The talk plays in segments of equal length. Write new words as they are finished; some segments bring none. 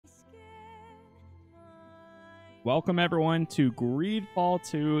Welcome everyone to GreedFall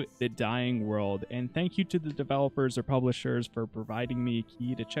II, The Dying World, and thank you to the developers or publishers for providing me a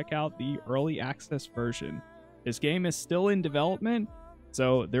key to check out the early access version. This game is still in development,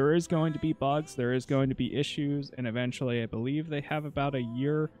 so there is going to be bugs, there is going to be issues, and eventually I believe they have about a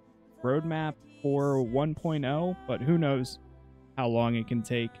year roadmap for 1.0, but who knows how long it can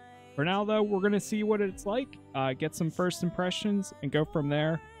take. For now though, we're going to see what it's like, get some first impressions, and go from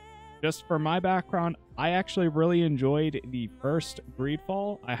there. Just for my background, I actually really enjoyed the first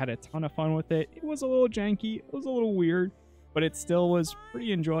GreedFall. I had a ton of fun with it. It was a little janky, it was a little weird, but it still was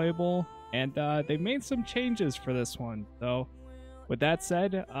pretty enjoyable. And they made some changes for this one. So with that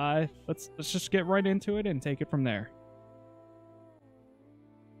said, let's just get right into it and take it from there.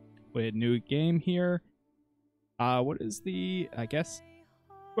 With new game here. What is the, I guess,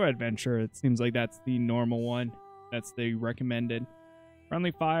 for adventure? It seems like that's the normal one. That's the recommended.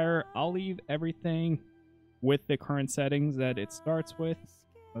 Friendly fire, I'll leave everything with the current settings that it starts with.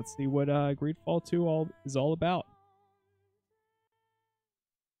 Let's see what GreedFall 2 is all about.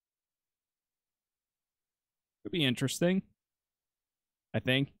 Could be interesting, I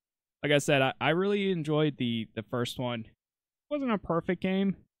think. Like I said, I really enjoyed the first one. It wasn't a perfect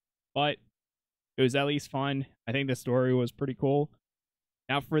game, but it was at least fun. I think the story was pretty cool.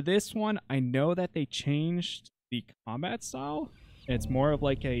 Now for this one, I know that they changed the combat style. It's more of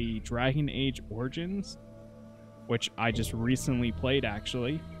like a Dragon Age Origins, which I just recently played,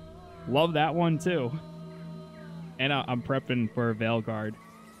 actually. Love that one, too. And I'm prepping for Veilguard,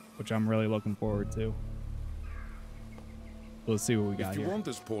 which I'm really looking forward to. Let's see what we got here. If you want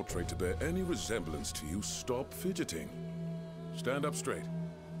this portrait to bear any resemblance to you, stop fidgeting. Stand up straight.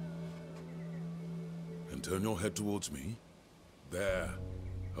 And turn your head towards me. There.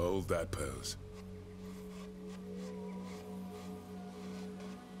 Hold that pose.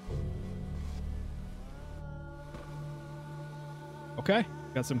 Okay,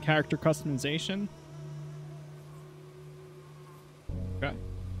 got some character customization. Okay.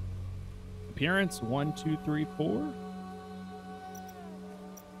 Appearance 1, 2, 3, 4.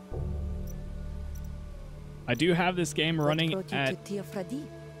 I do have this game running at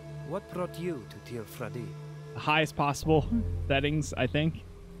What brought you to Tirfradi? the highest possible settings, I think,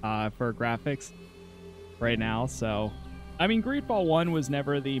 for graphics right now. So, I mean, GreedFall 1 was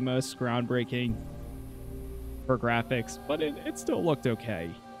never the most groundbreaking for graphics, but it still looked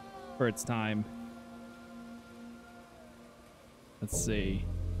okay for its time. Let's see.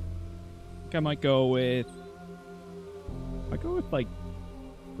 I think I might go with like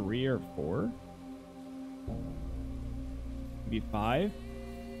 3 or 4, maybe 5.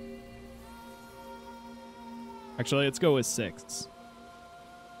 Actually, let's go with 6.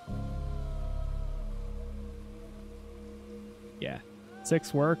 Yeah,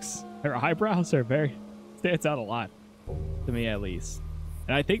 6 works. Her eyebrows are very stands out a lot to me, at least.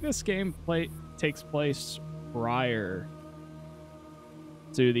 And I think this game takes place prior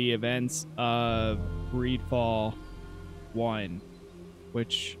to the events of GreedFall 1,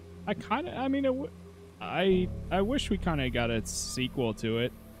 which I wish we kind of got a sequel to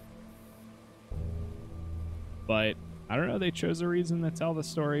it, but I don't know, they chose a reason to tell the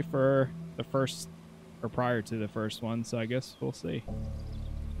story for the first, or prior to the first one, so I guess we'll see.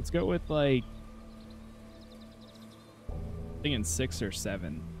 Let's go with like, I think in 6 or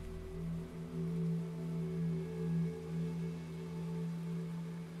 7.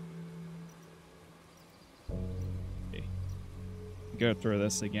 Okay. Go through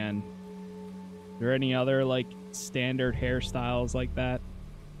this again. Are there any other like standard hairstyles like that?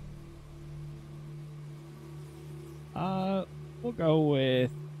 We'll go with,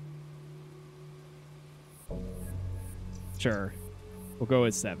 sure, we'll go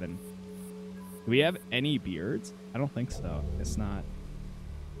with 7. Do we have any beards? I don't think so. It's not.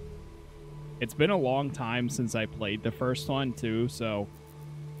 It's been a long time since I played the first one too, so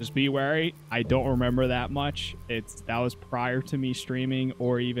just be wary. I don't remember that much. That was prior to me streaming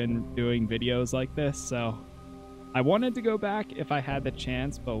or even doing videos like this, so I wanted to go back if I had the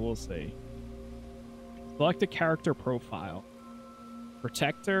chance, but we'll see. Select a character profile.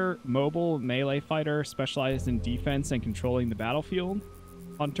 Protector, mobile, melee fighter, specialized in defense and controlling the battlefield.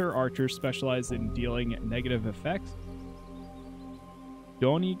 Hunter, archer, specialized in dealing negative effects.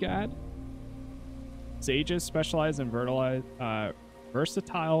 Donigad, sages, specialized in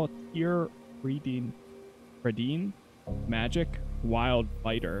versatile tier reading, magic, wild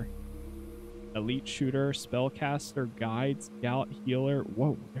fighter. Elite shooter, spellcaster, guide, scout, healer.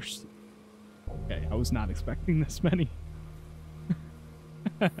 Whoa, there's... Okay, I was not expecting this many.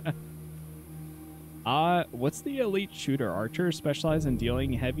 What's the elite shooter? Archer, specialized in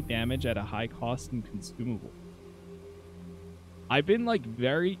dealing heavy damage at a high cost and consumable. I've been like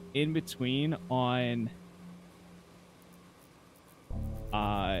very in between on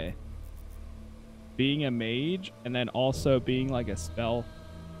being a mage and then also being like a spell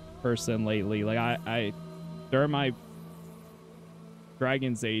person lately. Like I during my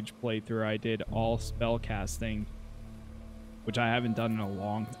Dragon's Age playthrough, I did all spell casting, which I haven't done in a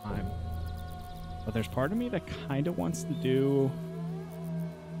long time. But there's part of me that kind of wants to do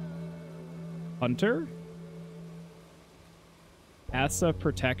Hunter, Pass of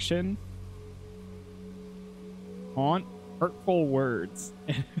Protection, Haunt, Hurtful Words.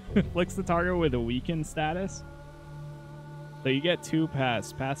 Flicks the target with a weakened status. So you get 2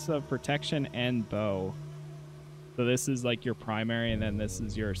 Pass of Protection and Bow. So this is like your primary, and then this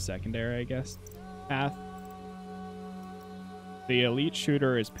is your secondary, I guess, path. The elite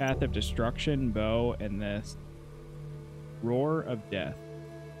shooter is Path of Destruction, Bow, and this Roar of Death.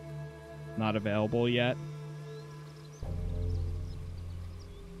 Not available yet.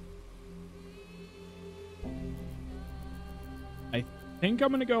 I think I'm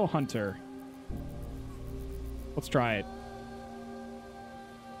going to go Hunter. Let's try it.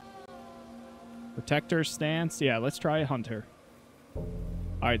 Protector stance. Yeah, let's try Hunter. All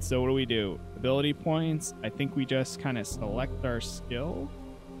right, so what do we do? Ability points. I think we just kind of select our skill.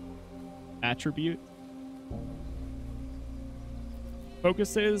 Attribute.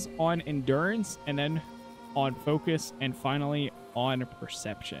 Focuses on endurance, and then on focus, and finally on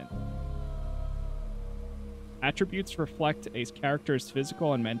perception. Attributes reflect a character's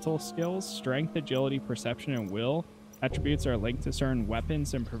physical and mental skills, strength, agility, perception, and will. Attributes are linked to certain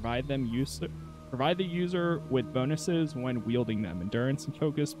weapons and provide the user with bonuses when wielding them. Endurance and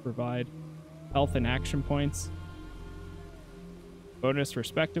focus provide health and action points. Bonus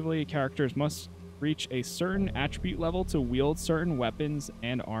respectively. Characters must reach a certain attribute level to wield certain weapons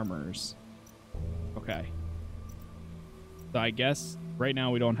and armors. Okay. So I guess right now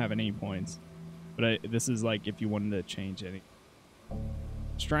we don't have any points. But this is like if you wanted to change any.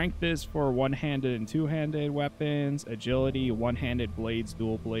 Strength is for one-handed and two-handed weapons. Agility, one-handed blades,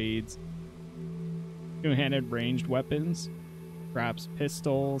 dual blades. Two-handed ranged weapons. Traps,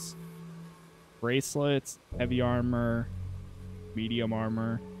 pistols. Bracelets, heavy armor, medium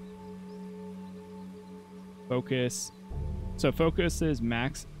armor. Focus. So focus is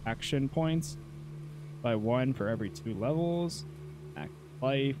max action points by 1 for every 2 levels. Max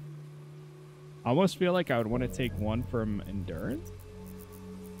life. I almost feel like I would want to take 1 from endurance.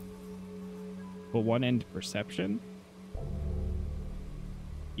 But 1 into perception.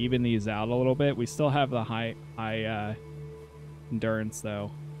 Even these out a little bit. We still have the high endurance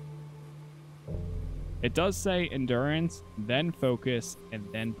though. It does say endurance, then focus, and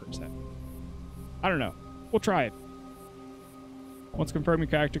then perception. I don't know. We'll try it. Once confirmed,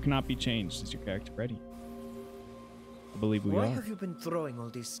 your character cannot be changed. Is your character ready? I believe we are. Why have you been drawing all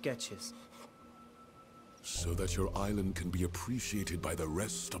these sketches? So that your island can be appreciated by the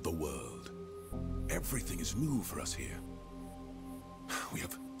rest of the world. Everything is new for us here. We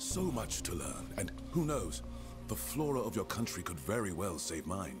have so much to learn, and who knows, the flora of your country could very well save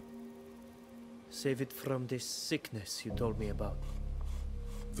mine. Save it from this sickness you told me about.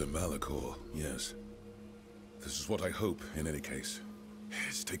 The Malachor, yes. This is what I hope, in any case.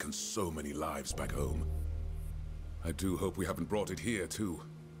 It's taken so many lives back home. I do hope we haven't brought it here, too.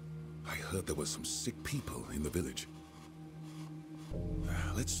 I heard there were some sick people in the village.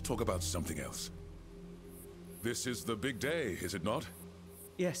 Let's talk about something else. This is the big day, is it not?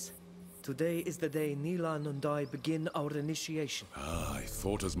 Yes. Today is the day Nilan and I begin our initiation. Ah, I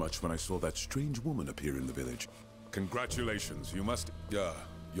thought as much when I saw that strange woman appear in the village. Congratulations, you must...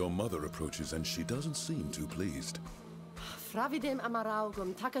 your mother approaches and she doesn't seem too pleased. Fravidem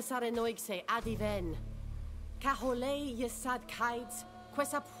amaraugum takasare noigse adiven. Kahole yesad kites,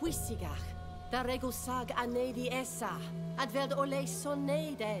 quesa puisigach. Da regusag anedi essa. Adveld ole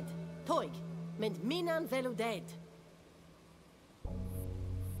soneded. Toig, ment minan veluded.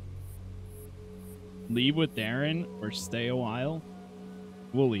 Leave with Darren or stay a while?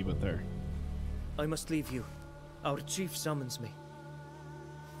 We'll leave with her. I must leave you. Our chief summons me.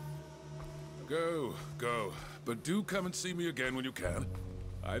 Go, go. But do come and see me again when you can.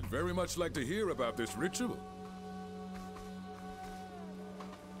 I'd very much like to hear about this ritual.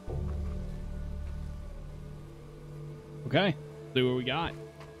 Okay, see what we got.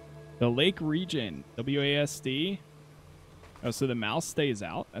 The Lake Region, WASD. Oh, so the mouse stays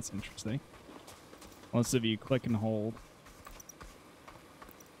out. That's interesting. Unless if you click and hold.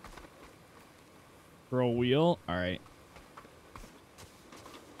 Scroll wheel. All right.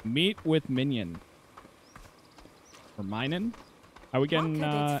 Meet with minion. Or minin. How we getting?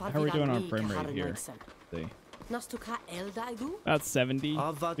 How are we doing on frame rate here? Let's see. About 70,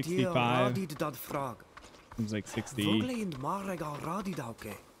 65. Seems like 60.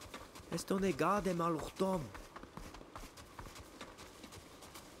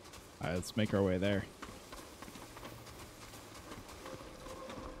 Alright, let's make our way there.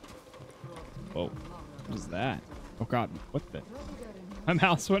 Whoa, what is that? Oh god, what the? My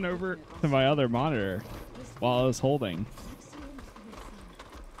mouse went over to my other monitor while I was holding.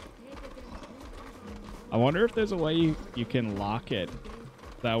 I wonder if there's a way you can lock it.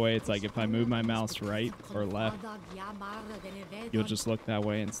 That way it's like if I move my mouse right or left, you'll just look that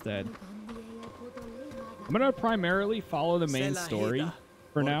way instead. I'm gonna primarily follow the main story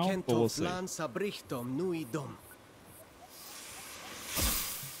for now, but we'll see.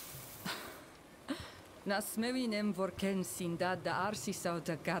 Nasmewinem vorken sindad da arsisau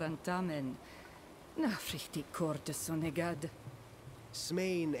da garantamen. Na frichtig korte sonegad.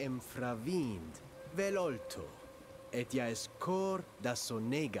 Smein fravind, velolto, et ja es cor da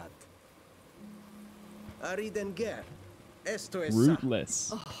sonegad. Ariden ger, esto es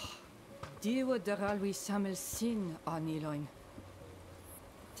rootless. Diewa daralwi samel sin aniloin.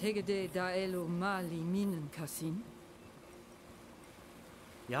 Tegede da elo mali minen kasin.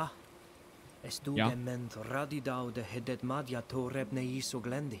 Ja. Es du dement radidau de hedet madja to rebne iso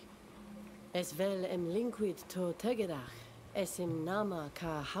glendi. Es vel linquid to tegedach, es nama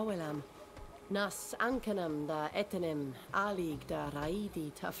ka hawelam. Nas ankenam da etenem alig da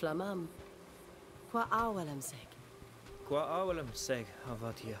raidi ta flamam. Qua awelam seg. Qua awelam seg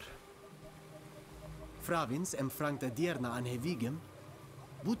havat hier. Fravins frank de dierna an hevigem.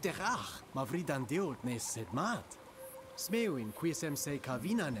 Buterach, ma vridan deolt nes set mat. Smewin quisem se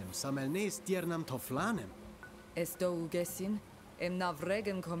kavinanem samelnes diernam toflanem. Esto ugesin,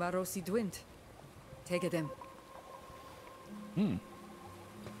 navregen komarosi dwint. Tegedem.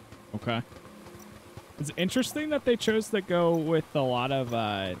 Okay. It's interesting that they chose to go with a lot of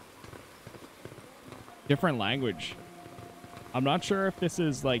different language. I'm not sure if this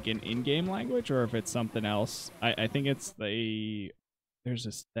is like an in-game language or if it's something else. I think it's there's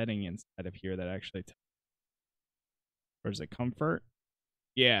a setting inside of here that actually or is it comfort?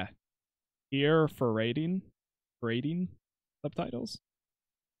 Yeah. Here for rating subtitles.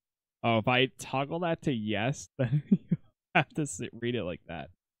 Oh, if I toggle that to yes, then you have to read it like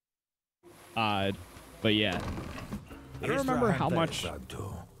that. But yeah. I don't remember how much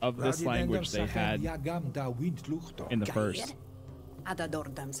of this language they had in the first.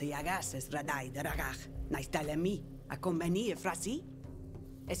 Adadordam se yagas radai deragach. Nice talemi. A convenie frasi.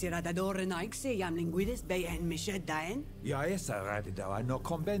 Es radador naik se yam linguides be en mished daen. Ja, esa radidau no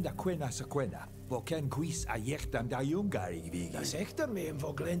convenda quena sequena. Voken quis a yechtam da jungari vigi. Das echter me en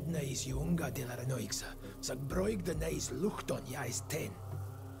voglendna is junga de la noixa. Sag broig de neis luchton ja is ten.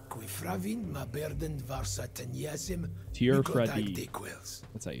 Qui fravin ma berden varsa tenyasim. Tier Freddy.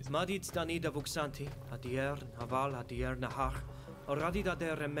 That's how you say. Madit danida vuxanti, adier, naval, adier nahach, oradida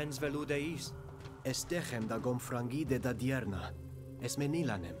der mens veludeis. Estechem da gomfrangide da dierna. Es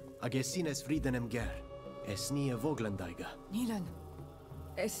menilanem, agesines fridenem ger. Es nie voglendaiga. Nilan.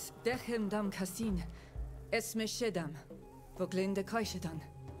 Es dechem dam kasin. Es meshedam. Voglende kaishedan.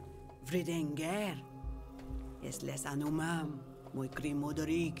 Vriden ger. Es les anumam. Muy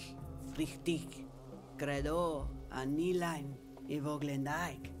crimodorik. Frichtig. Credo. Anilain. I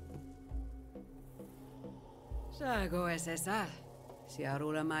voglendaik. Sago es esa. Si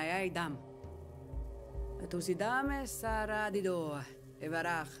arula mai aidam. Tusidame sara didoa,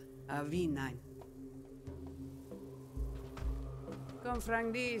 evarach avinain.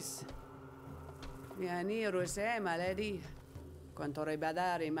 Confrangdis. Miani ruse maledi. Quanto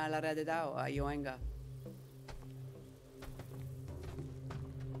rebadari malaredao a yoenga.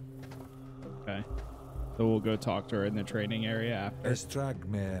 Okay. So we'll go talk to her in the training area after. Estrag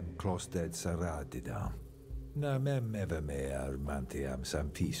mem closted saradida. Na mem eve me armantiam sam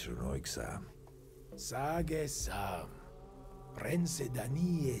pisur noixam. Sage sam. Rense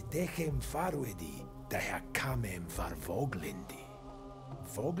danie dechem farwedi, daher kamem far voglendi.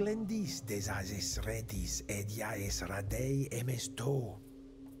 Voglendis desases redis ediaes radei emesto.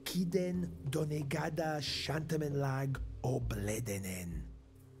 Kiden donegada shantamen lag obledenen.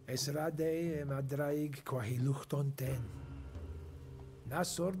 Es radei emadraig quahi luchton ten.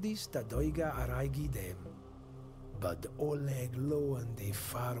 Nas ordis da doiga araigidem. But oleg loan de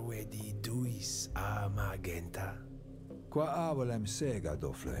farwe di duis a magenta. Qua avalem sega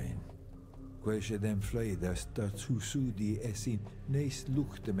doflein. Quae dem fleidas datusudi esin neis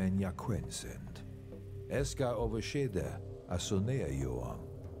luchtemen jaquensend. Esca oversheda asonea joam.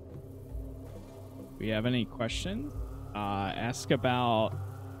 We have any questions? Ask about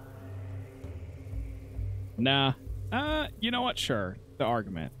Nah. You know what? Sure. The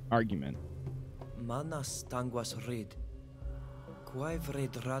argument. Manas tanguas rid. Quae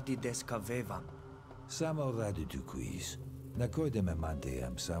vred radi descavevam. Samo radi tu quiz. Nakoide me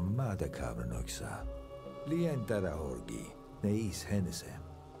manteam samada cavernoxa. Lientara orgi. Neis henese.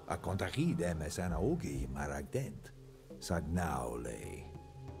 A contagid emes anaogi maragdent. Sagnaole.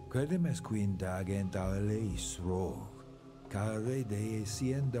 Quedemes quin dagent aeleis rog. Care de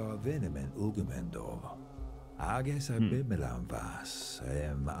siendo venemen ugemendo. Ages abimelam vas.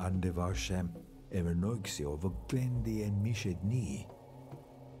 Andevarsem. Evernoixio voglendi en mished ni.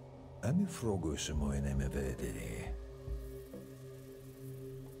 Ami frogusimo in emevedere.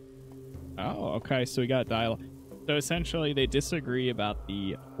 Oh, okay. So we got dialogue. So essentially, they disagree about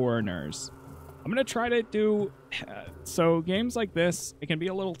the foreigners. I'm going to try to do... so games like this, it can be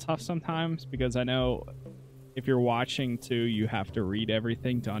a little tough sometimes because I know if you're watching too, you have to read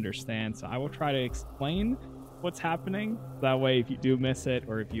everything to understand. So I will try to explain what's happening. That way, if you do miss it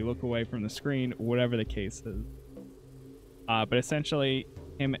or if you look away from the screen, whatever the case is. But essentially,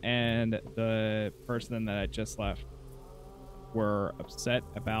 him and the person that I just left were upset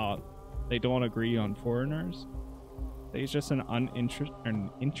about they don't agree on foreigners. He's just an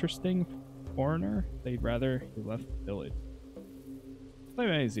interesting foreigner. They'd rather he left the village.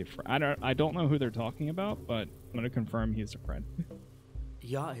 I don't know who they're talking about, but I'm gonna confirm he's a friend.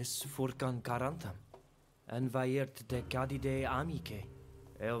 Ja is furkan karantam. En vaiert de cadide amice.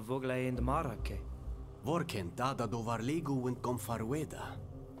 El vogle in de marake. Vorken dada dovarlegu en comfarueda.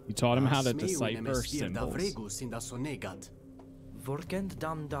 You taught him how to decipher symbols. Vorkend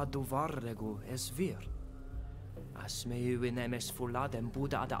dam da dovarlegu es vir. Asmeu in emes fuladem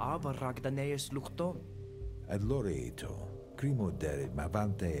buda ad abarag da nees luchtom. Ad Loreto, crimo derit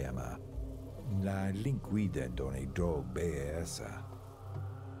mavante ema. La linquident on a dog beesa.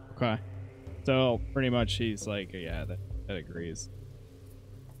 Okay. So pretty much he's like, yeah, that agrees.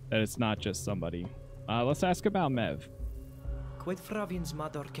 That it's not just somebody. Let's ask about Mev. Quid fravins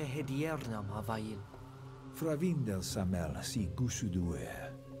mador ke hediernam avail? Fravin del Samel si gusudue.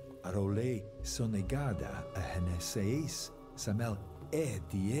 Arole sonegada a heneseis Samel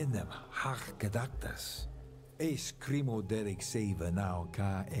edienem hach gedactas. Es crimo derek seva now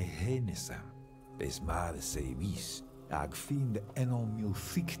ka ehenesam. Bes mare sevis ag find enon mil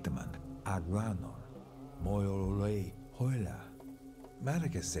fictaman ad ranon. Moiole hoila.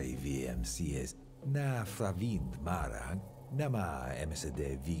 Marca seviem sies na fravind marag nama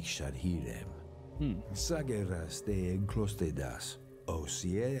emsede vikshad hirem. Sageras de enclostedas.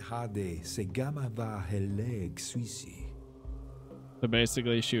 Osie hade segama va heleg suisi. So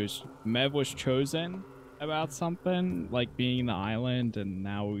basically Mev was chosen about something, like being in the island, and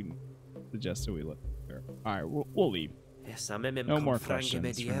now we suggested we look here. Alright, we'll leave. No more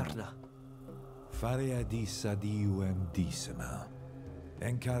questions. Faria disa diuem disima.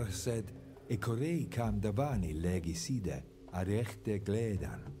 Encar sed e corei cam davani legiside arechte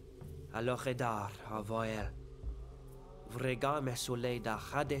gledan. Alochedar avoel. Vregame soleda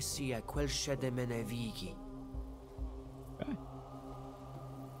hadesia quel shedemene vigi. Okay.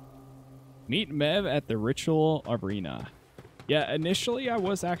 Meet Mev at the Ritual Arena. Yeah, initially I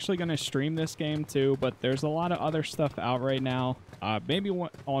was actually going to stream this game too, but there's a lot of other stuff out right now. Maybe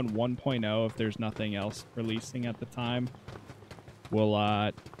on 1.0 if there's nothing else releasing at the time.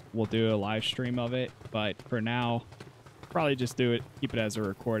 We'll do a live stream of it, but for now, probably just keep it as a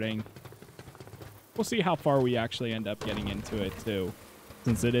recording. We'll see how far we actually end up getting into it too,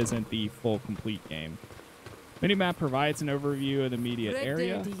 since it isn't the full complete game. Minimap provides an overview of the immediate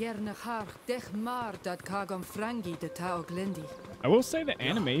area. I will say the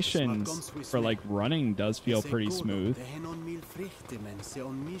animations for like running does feel pretty smooth.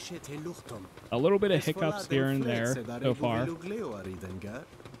 A little bit of hiccups here and there so far.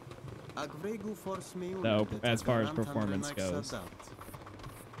 Though, as far as performance goes.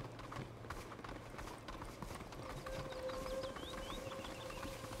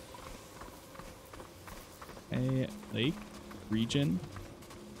 A lake region.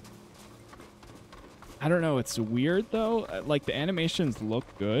 I don't know, it's weird though. Like the animations look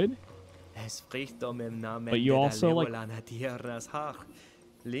good, but you also like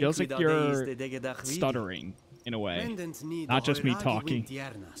feels like you're stuttering in a way, not just me talking,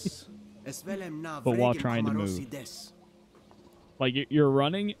 but while trying to move. Like you're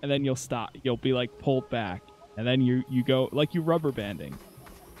running and then you'll stop. You'll be like pulled back, and then you go like you rubber banding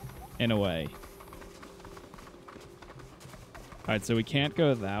in a way. Alright, so we can't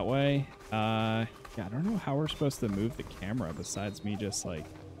go that way. Yeah, I don't know how we're supposed to move the camera besides me just like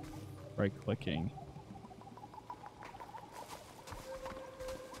right-clicking.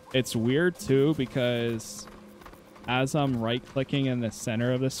 It's weird too because as I'm right-clicking in the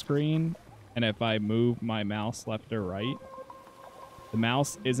center of the screen, and if I move my mouse left or right, the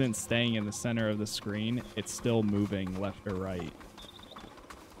mouse isn't staying in the center of the screen. It's still moving left or right.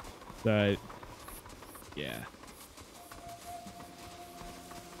 So, yeah.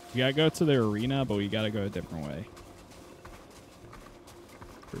 You gotta go to the arena, but we gotta go a different way.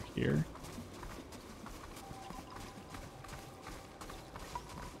 Through here.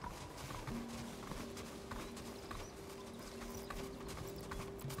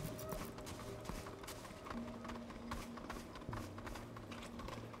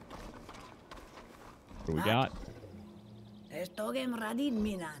 What do we got? Estogem radin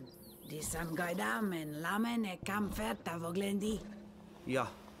minan. Disam gaidam en lamen e kamferta voglendi. Ja,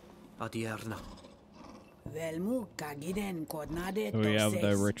 adierna. Velmu kagiden kodnade So we have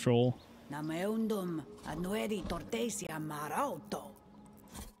the ritual. Nameundum anueri tortesia marauto.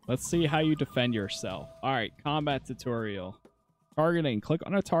 Let's see how you defend yourself. All right, combat tutorial. Targeting. Click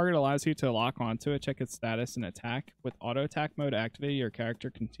on a target allows you to lock onto it, check its status, and attack. With auto attack mode activated, your character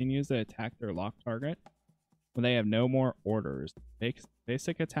continues to attack their locked target when they have no more orders.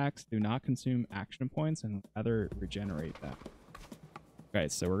 Basic attacks do not consume action points and rather regenerate them. Okay,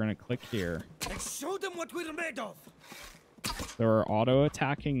 so we're gonna click here. Let's show them what we're made of. So we're auto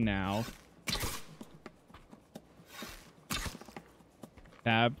attacking now.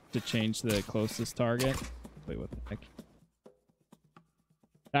 Tab to change the closest target. Wait, what the heck?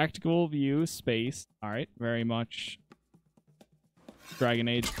 Tactical view, space. Alright, very much Dragon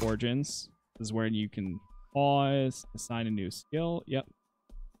Age Origins. This is where you can pause, assign a new skill. Yep.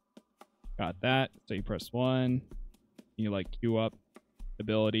 Got that. So you press 1. You like queue up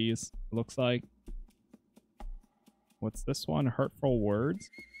abilities, it looks like. What's this one? Hurtful words.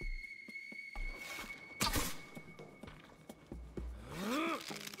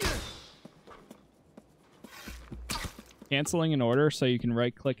 Canceling an order, so you can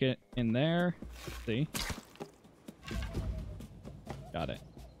right click it in there. See? Got it.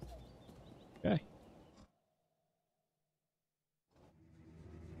 Okay.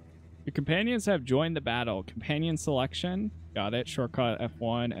 Your companions have joined the battle. Companion selection. Got it. Shortcut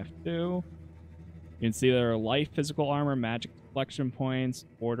F1, F2. You can see their life, physical armor, magic collection points,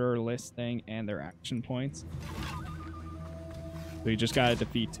 order listing, and their action points. So you just gotta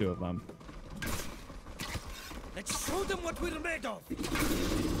defeat 2 of them. Let's show them what we're made of.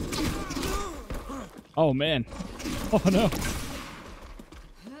 Oh man. Oh no.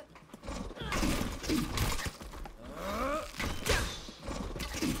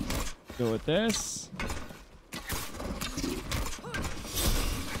 Go with this.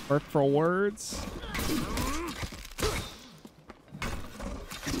 Hurtful words.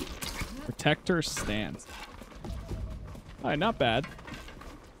 Protector stance. Alright, not bad.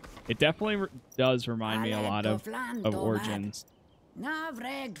 It definitely does remind me a lot of Origins. Na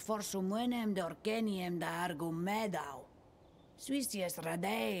vregt for sumunem dorkeniem da argumedau. Swisies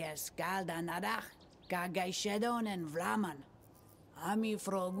radees galda nadach, kagaishedon en vlaman. Ami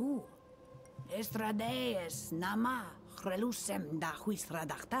frogu. Estradees nama relusem da huis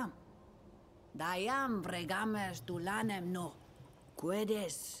radachtam. Dayam vregames tulanem no.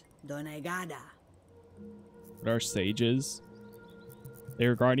 Quedes donegada. What are sages? They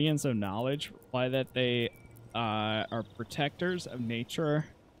are guardians of knowledge. Reply that they are protectors of nature.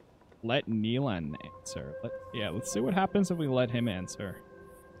 Let Neelan answer. Let's see what happens if we let him answer. ...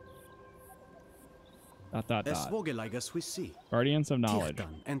 Guardians of knowledge.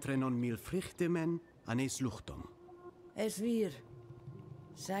 Entre non mil frichtemen anes luchtum. Esvir.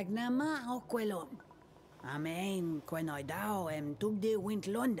 Sagnama oquelom. Amen quenoidao em tugde wint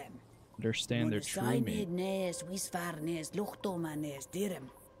londem. Understand their true meaning. Nes wisfarnes luchtomanes direm.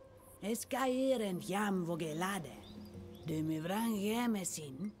 Escair en jam vogelade. De mi vrang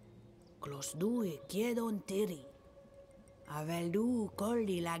jemesin. Clos due quiedon tiri. Avel du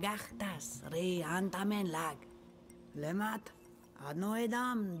colli lagachtas re antamen lag. Lemat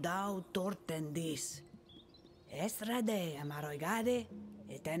adnoedam dau tortendis. Esrade amaroigade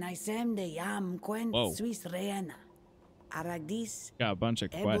etenaisem de jam quen suis reena. Aragdis got a bunch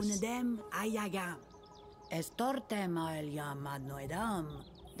of quests. Ebunedem ayagam. Estortem el jam adnoedam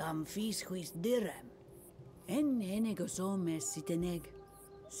dam fis huis direm. En enegosom es siteneg.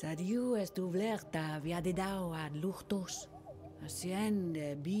 Sadiu estu vlerta viadedau ad luchtos.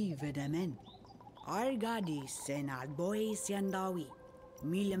 Ascende bivedamen. Argadis en ad bois yandawi.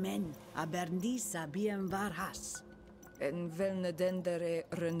 Milemen aberdisa bien varhas. En velnedendere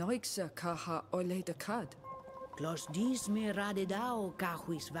renoixa kaha ole de kad. Clos dis me radedao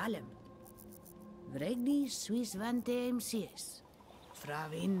cahuis valem. Vregdis suis vantem sies.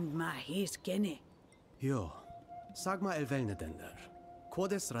 Fravind ma his kenne. Jo, Sagma elvelnedender.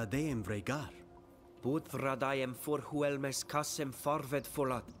 Quodes radeem vregar. Bud radaiem for huelmes cassem farved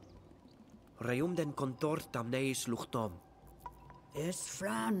folat. Reum den contortam neis luchtom. Es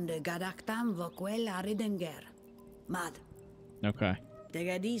fran de gadaktam voquel aridenger. Mad. Okay.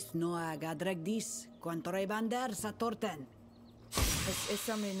 Degadis noa gadregdis quantorebander satorten.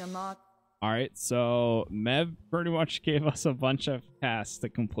 All right, so Mev pretty much gave us a bunch of tasks to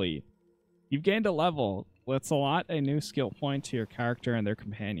complete. You've gained a level. Let's allot a new skill point to your character and their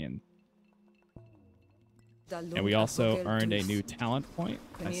companion. And we also earned a new talent point.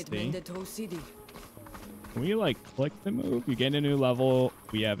 I see. Can we, like, click the move? You gain a new level.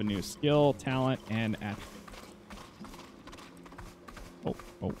 We have a new skill, talent, and attribute.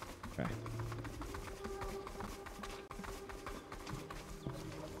 Oh, okay.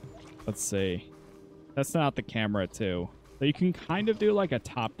 Let's see. That's not the camera, too. So you can kind of do, like, a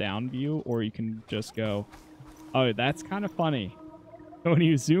top-down view, or you can just go... Oh, that's kind of funny. So when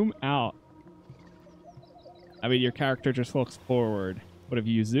you zoom out, I mean, your character just looks forward. But if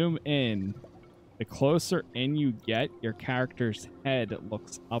you zoom in, the closer in you get, your character's head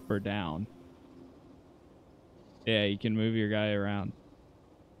looks up or down. Yeah, you can move your guy around.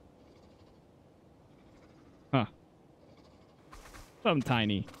 Huh. Something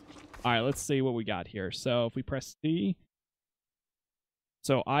tiny. All right, let's see what we got here. So if we press C.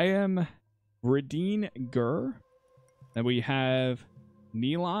 So I am Radine Gur. Then we have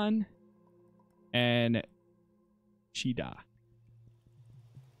Neelan and Cheetah.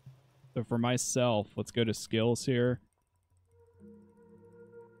 So for myself, let's go to skills here.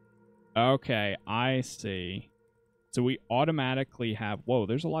 Okay, I see. So we automatically have... Whoa,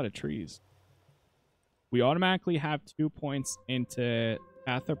 there's a lot of trees. We automatically have 2 points into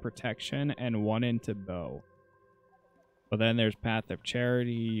Path of Protection and 1 into Bow. But then there's Path of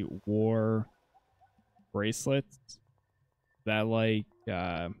Charity, War, Bracelets. That, like,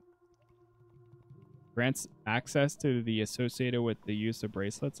 grants access to the associated with the use of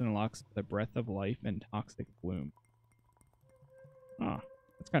bracelets and unlocks the Breath of Life and Toxic Bloom. Oh,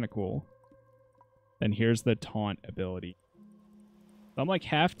 that's kind of cool. Then here's the Taunt ability. So I'm like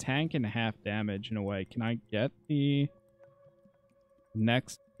half tank and half damage in a way. Can I get the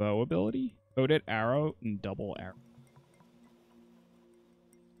next Bow ability? Coated Arrow and Double Arrow.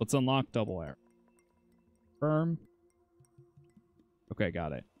 Let's unlock Double Arrow. Firm. Okay,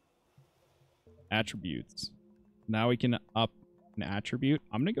 got it. Attributes. Now we can up an attribute.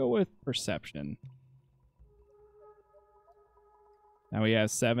 I'm going to go with Perception. Now we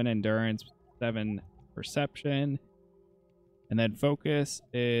have 7 Endurance, 7 Perception. And then Focus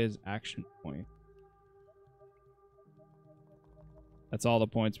is Action Point. That's all the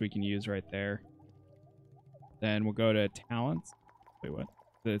points we can use right there. Then we'll go to Talents. Wait, what?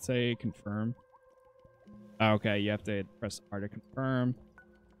 Did it say confirm? Okay, you have to press R to confirm.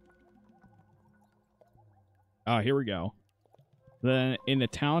 Oh, here we go. Then in the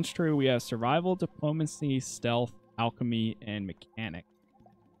talents tree, we have Survival, Diplomacy, Stealth, Alchemy, and Mechanic.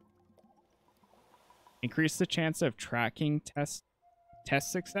 Increase the chance of tracking test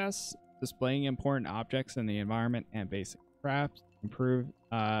success, displaying important objects in the environment, and basic crafts. Improve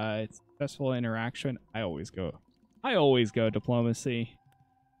successful interaction. I always go Diplomacy,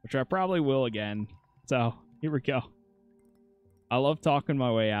 which I probably will again. So here we go. I love talking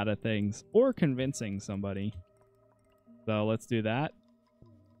my way out of things or convincing somebody. So let's do that.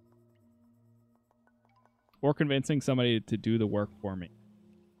 Or convincing somebody to do the work for me.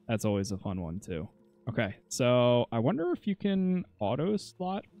 That's always a fun one too. Okay, so I wonder if you can auto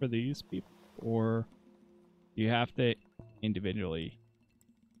slot for these people, or you have to individually.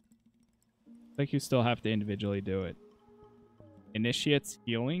 I think you still have to individually do it. Initiates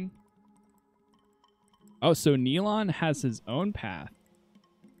healing. Oh, so Neelan has his own path.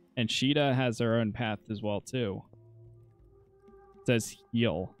 And Sheeta has her own path as well, too. It says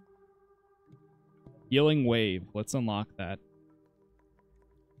heal. Healing wave. Let's unlock that.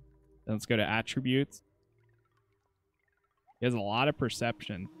 Then let's go to attributes. He has a lot of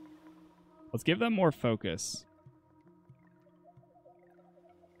perception. Let's give them more focus.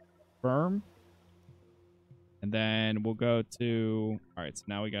 Firm. And then we'll go to... Alright, so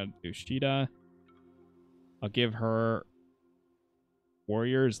now we got to do Sheeta. I'll give her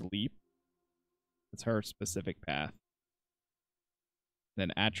Warrior's Leap. That's her specific path.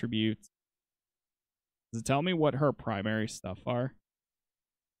 Then attributes. Does it tell me what her primary stuff are?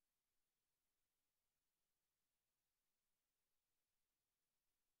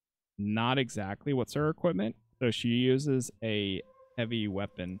 Not exactly. What's her equipment? So she uses a heavy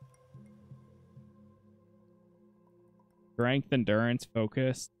weapon. Strength, endurance,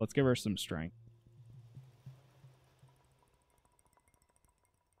 focus. Let's give her some strength.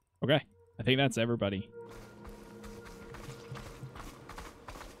 Okay, I think that's everybody.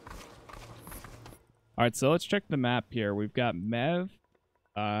 All right, so let's check the map here. We've got Mev.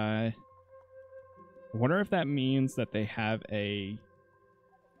 I wonder if that means that they have a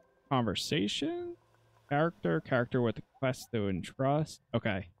conversation. Character with a quest to entrust.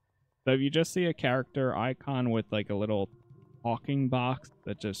 Okay, so if you just see a character icon with like a little talking box,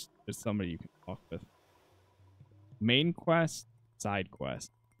 that just is somebody you can talk with. Main quest, side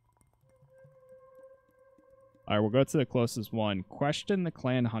quest. All right, we'll go to the closest one. Question the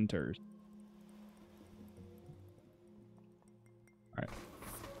clan hunters. All right.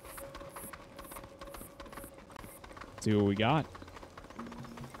 See what we got.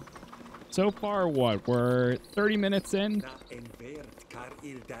 So far, what? We're 30 minutes in.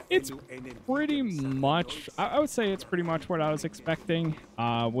 It's pretty much, I would say it's pretty much what I was expecting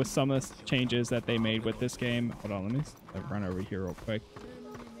with some of the changes that they made with this game. Hold on, let me run over here real quick.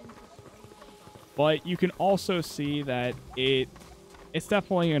 But you can also see that it's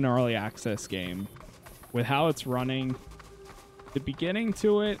definitely an early access game. With how it's running, the beginning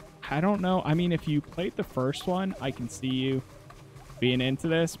to it, I don't know. I mean, if you played the first one, I can see you being into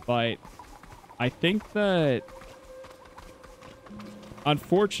this, but I think that,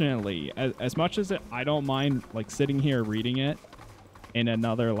 unfortunately, as much as I don't mind like sitting here reading it in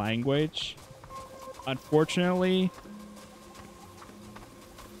another language, unfortunately,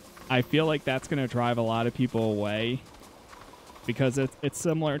 I feel like that's going to drive a lot of people away, because it's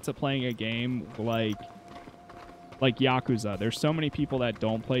similar to playing a game like Yakuza. There's so many people that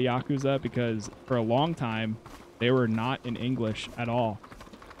don't play Yakuza because for a long time they were not in English at all.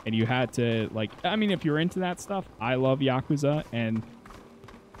 And you had to, like, I mean, if you're into that stuff, I love Yakuza, and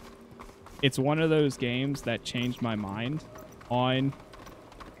it's one of those games that changed my mind on,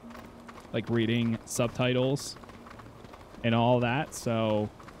 like, reading subtitles and all that.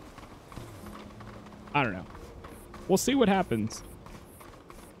 So, I don't know. We'll see what happens.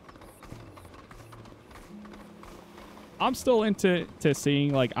 I'm still into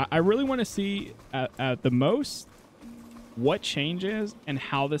seeing, like, I really want to see at the most what changes and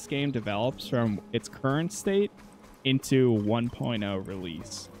how this game develops from its current state into 1.0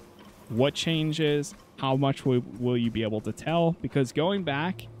 release. What changes? How much will you be able to tell? Because going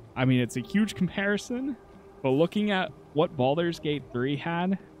back, I mean, it's a huge comparison, but looking at what Baldur's Gate 3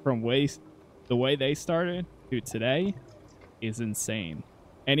 had from the way they started to today is insane.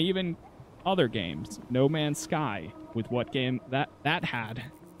 And even other games, No Man's Sky, with what game that had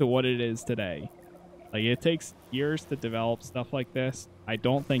to what it is today. Like, it takes years to develop stuff like this. I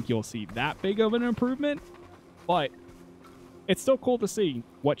don't think you'll see that big of an improvement, but it's still cool to see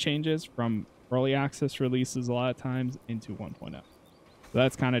what changes from early access releases a lot of times into 1.0. So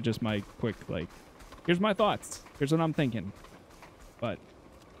that's kind of just my quick, like, here's my thoughts. Here's what I'm thinking. But,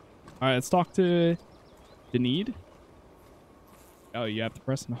 all right, let's talk to Denid. Oh, you have to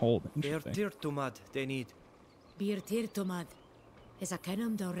press and hold. Interesting. Bir tirtumad. Is a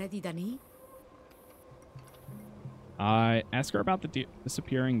kenum already Dani? Ask her about the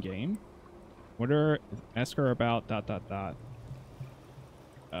disappearing game. Ask her about ...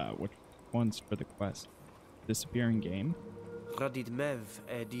 Which one's for the quest? Disappearing game? Radid mev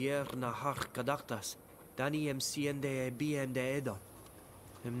dier na hach kadachtas. Dani siende biende edon.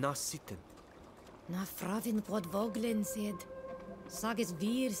 Nas sitten. Na fravin quod voglen sed. Sages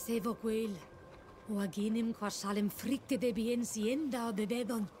vir sevoquel. Oaginim quasalim fricte de bien sienda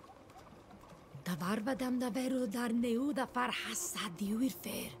bebedon. Da barbadam da veru dar neuda farhassa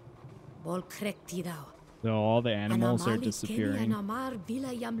diuirfer. Bol crectidao. So all the animals are disappearing. Anamar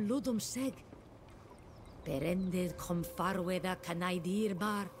villa yam ludum seg. Perended com farweda canaidir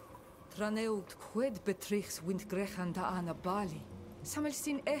bar. Traneut quid betrichs wind grechan da ana bali. Samel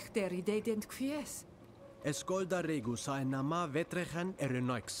sin echter idedent quies. Escolda regus a nama vetrechen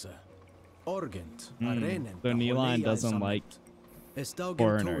erenoixe. Orgent, arenen. So Nilan doesn't like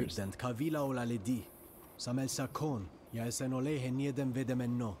foreigners. And Kavila olaledi. Samel sakon, ya esenole niedem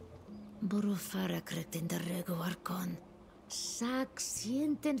vedemenno. Burufara cretin der rego arcon. Sac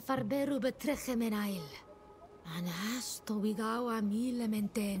sienten farberu betrechemenail. Anasto wigawa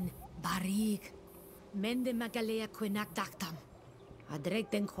milementen, barig. Mende magalea quinak dactam.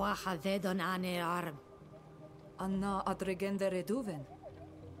 Adregden quaha vedon ane arm. Anna adregende reduven.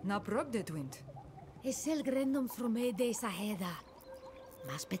 Na brogdedwind. Esel grendum frumede saheda.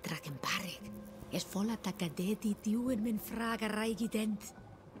 Mas betraken parig. Es volla takadeti diuen men fraga raigident.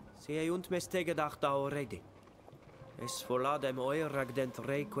 Se unt meste gedacht already. Es volla dem oeragdent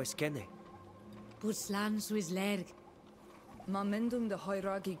rei queskene. Puslan suis lerg. Mamendum de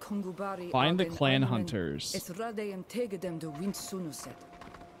hoiragi kungubari. Find the clan hunters. Es rade en tegedem de wind sunuset.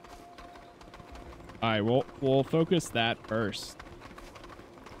 All right, we'll focus that first.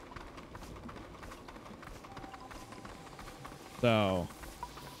 So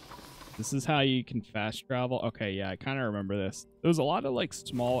this is how you can fast travel. Okay, yeah, I kind of remember this. There's a lot of like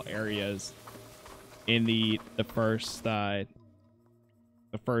small areas in the first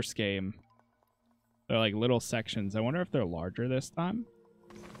game. They're like little sections. I wonder if they're larger this time.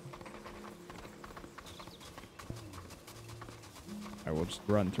 All right, we'll just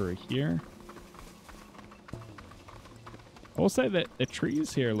run through here. I will say that the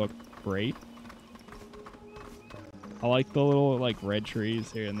trees here look great. I like the little like red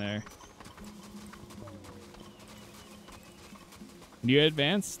trees here and there. When you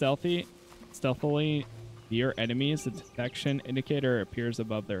advance stealthily near enemies, the detection indicator appears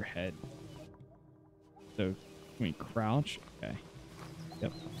above their head. So, can we crouch? Okay.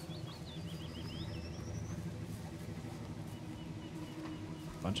 Yep.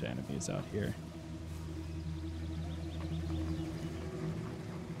 Bunch of enemies out here.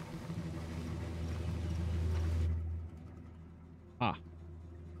 Ah.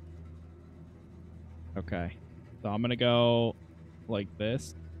 Okay. So I'm gonna go like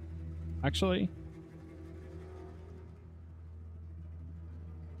this. Actually.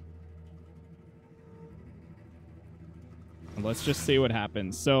 Let's just see what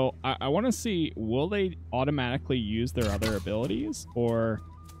happens. So I want to see, will they automatically use their other abilities or...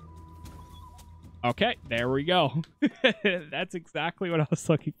 Okay, there we go. That's exactly what I was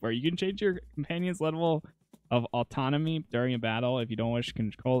looking for. You can change your companion's level of autonomy during a battle if you don't wish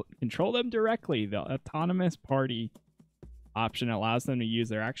to control them directly. The autonomous party option allows them to use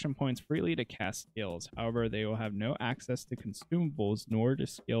their action points freely to cast skills. However, they will have no access to consumables nor to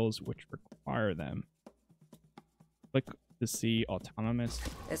skills which require them. Click to see autonomous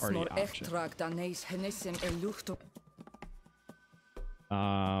party option.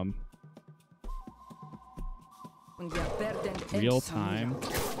 Real time.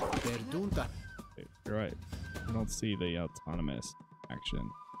 You're right. I don't see the autonomous action.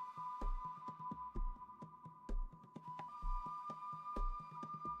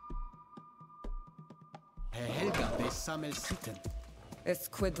 Helga, besammel sitten. Es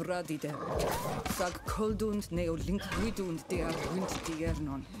quadradide. Sag koldund neolinkvidund der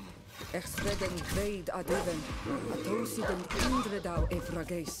windtiernon. Exreden veid adeven. Tosidend indredau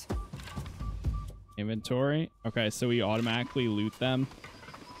evrages. Inventory. Okay, so we automatically loot them.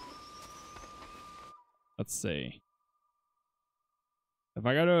 Let's see. If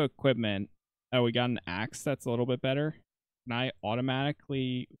I go to equipment, oh, we got an axe that's a little bit better. Can I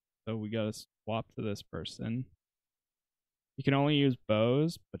automatically... So we gotta swap to this person. You can only use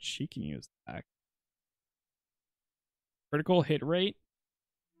bows, but she can use the axe. Critical hit rate.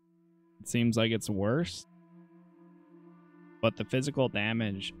 It seems like it's worse. But the physical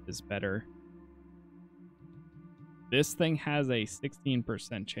damage is better. This thing has a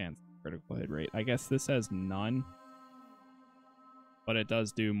 16% chance of critical hit rate. I guess this has none. But it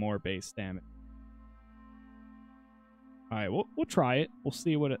does do more base damage. Alright, we'll try it. We'll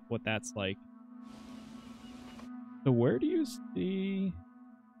see what that's like. So where do you see...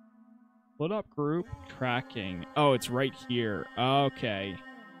 Split up group tracking. Oh, it's right here. Okay.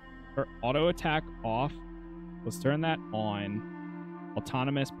 For auto attack off. Let's turn that on.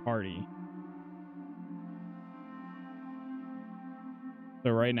 Autonomous party.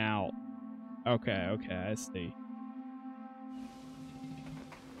 So right now... Okay, I see.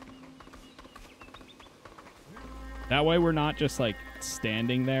 That way we're not just like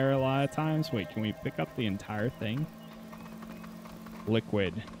standing there a lot of times. Wait, can we pick up the entire thing?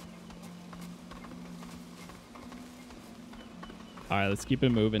 Liquid. Alright, let's keep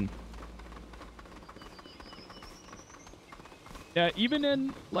it moving. Yeah, even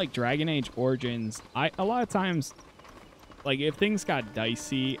in like Dragon Age Origins, a lot of times, like if things got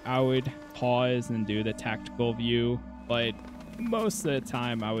dicey, I would pause and do the tactical view. But most of the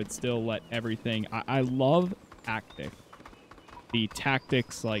time, I would still let everything... I love tactics. The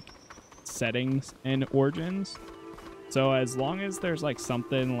tactics like settings in Origins. So as long as there's like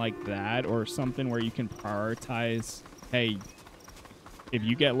something like that or something where you can prioritize, hey, if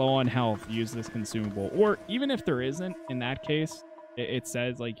you get low on health, use this consumable. Or even if there isn't, in that case, it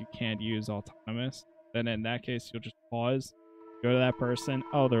says like you can't use autonomous. Then in that case, you'll just pause, go to that person.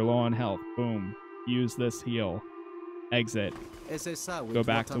 Oh, they're low on health. Boom. Use this heal. Exit. Go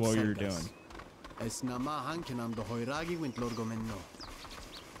back to what you're doing. You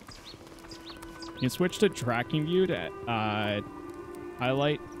can switch to tracking view to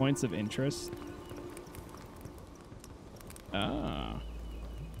highlight points of interest. Ah.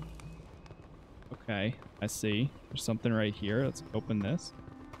 Okay, I see. There's something right here. Let's open this.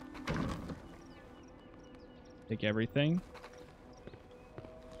 Take everything.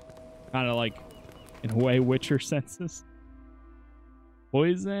 Kind of like, in a way, Witcher senses.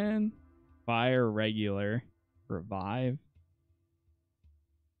 Poison, fire, regular, revive.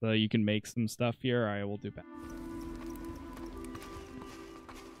 So you can make some stuff here. All right, we'll do that.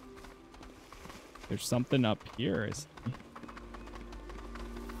 There's something up here.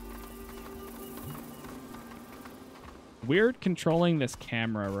 Weird controlling this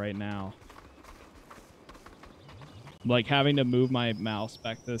camera right now. Like having to move my mouse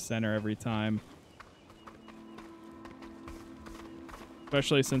back to the center every time.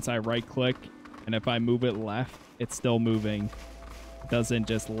 Especially since I right click, and if I move it left, it's still moving. It doesn't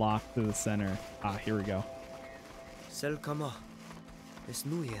just lock to the center. Ah, here we go.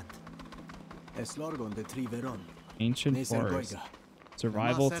 Ancient forest.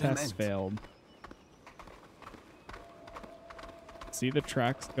 Survival test failed. See the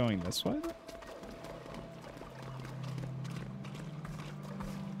tracks going this way?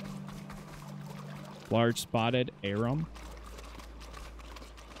 Large spotted arum.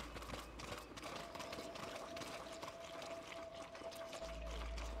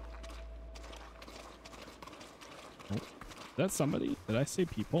 Oh, is that somebody? Did I see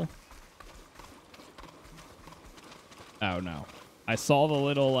people? Oh no. I saw the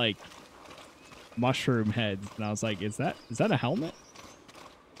little like mushroom heads and I was like, is that a helmet?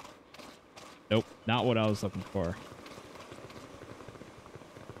 Nope, not what I was looking for.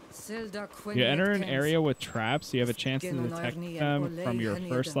 You enter an area with traps, you have a chance to detect them from your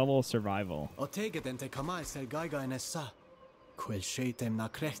first level of survival.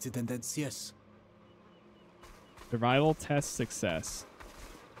 Survival test success.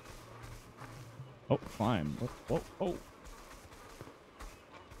 Oh, climb. Whoa.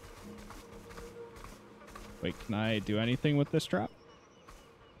 Wait, can I do anything with this trap?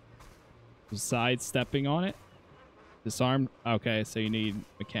 Sidestepping on it? Disarmed? Okay, so you need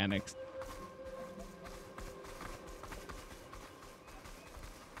mechanics.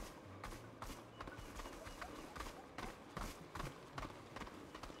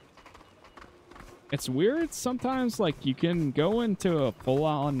 It's weird sometimes, like, you can go into a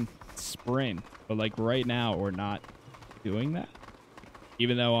full-on sprint, but, like, right now we're not doing that.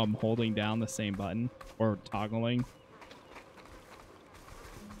 Even though I'm holding down the same button, or toggling.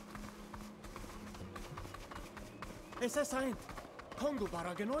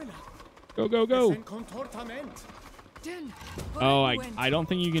 Go, go, go! Oh, I don't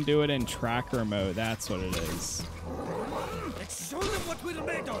think you can do it in tracker mode. That's what it is. Let's show them what we're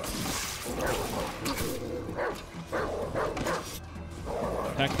made of.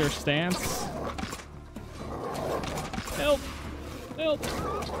 Protector stance. Help! Help!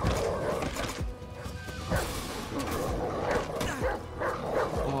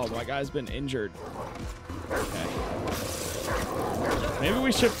 Oh, my guy's been injured. Okay. Maybe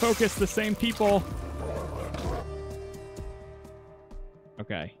we should focus the same people.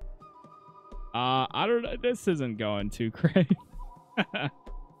 Okay. I don't know. This isn't going too great.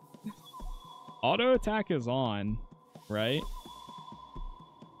 Auto attack is on, right?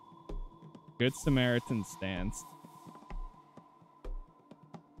 Good Samaritan stance.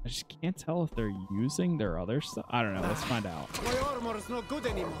 I just can't tell if they're using their other stuff. I don't know. Let's find out. My armor is not good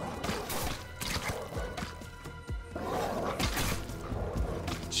anymore.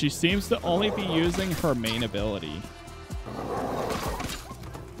 She seems to only be using her main ability.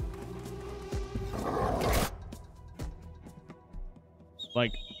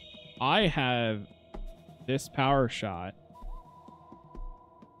 Like, I have this power shot.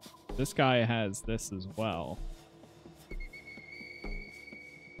 This guy has this as well.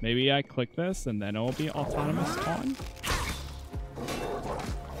 Maybe I click this and then it will be autonomous on.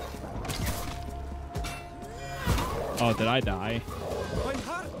 Oh, did I die?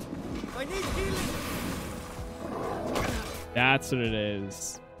 I need healing. That's what it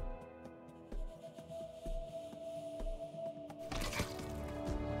is.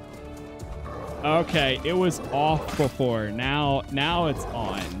 Okay, it was off before. Now it's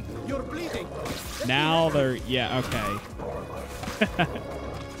on. You're bleeding. Now they're, yeah, okay.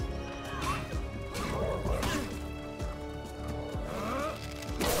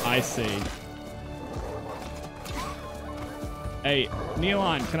 I see. Hey,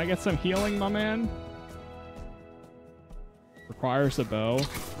 Neilon, can I get some healing, my man? Requires a bow.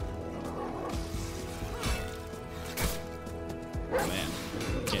 Oh, man.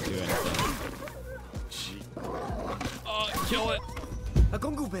 Can't do anything. Oh, kill it. A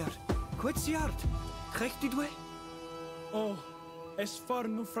gongober. Quetsiard. Krijgt u dwe? Oh, es far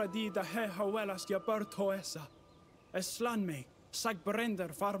nu fradi da he hawelas ja barto essa. Es slan me, sag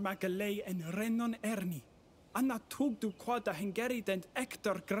brender far makelei en rennon erni. Anna tog du quada hengeri dent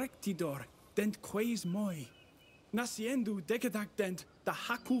ector grectidor, dent quaes moi. Nasiendu degedak dent da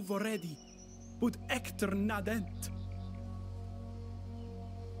haku voredi, bud ector nadent.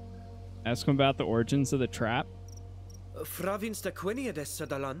 Ask him about the origins of the trap. Fravins da quiniad es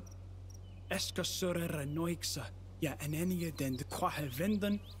sadalan? Eska surere noixa, ja enenie dent quahe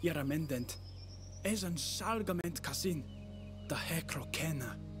venden, jaramendent. Es een salgament casin, da hecro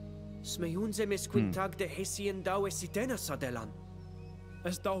kena. Smeunze mis quintag de hessien dau esitena sadelan.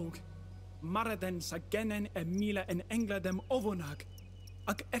 Es daug, mareden sa genen mile en engladem ovonag,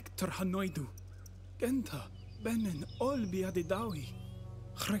 ag ector hanoidu. Genta, benen olbia di daui.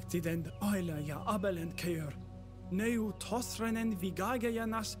 Chrectidend oila ja abelend keur. Neu tosrenen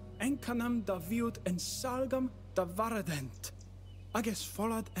vigagejanas enkanam da viut en salgam da varadent. Ages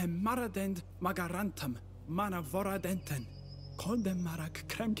folad maradend magarantam, mana voradenten. Koldem marak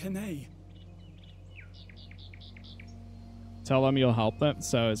kremkenei. Tell them you'll help them,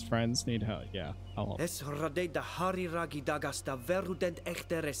 so his friends need help. Yeah, I'll help. Es rade da hari ragi dagas da verudent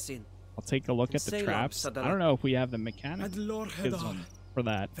echteresin. I'll take a look at the traps. I don't know if we have the mechanics for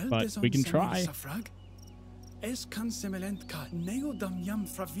that, but we can try. Es kan semelentka neodam jam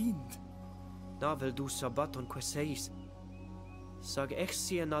fravind. Na vel du sabaton queseis. Sag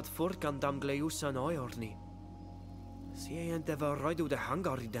exie nad furkan dam gleusan oiorni. Sien de roidu de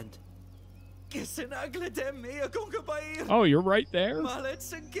hangarident. Oh, you're right there? Oh,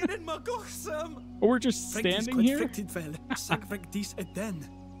 we're just standing here?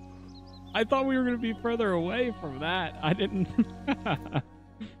 I thought we were going to be further away from that. I didn't.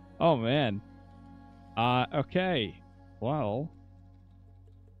 Oh, man. Okay. Well.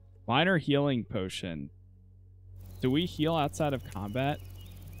 Minor healing potion. Do we heal outside of combat?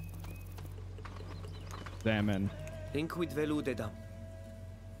 Examine. Inquid veludedam.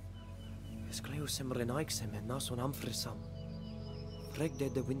 Escleusem renaixem en nason amfrisam.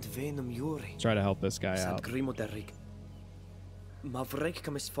 Regde de wind venum juri. Try to help this guy out. Grimoderig. Ma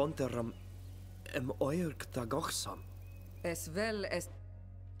vrekam es fonteram oirk dagochsam. Es vel es.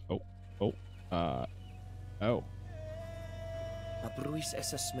 Oh. Ma bruis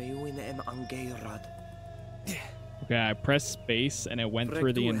es meuin angeirad. Okay, I pressed space and it went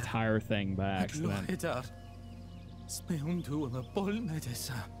through the entire thing by accident.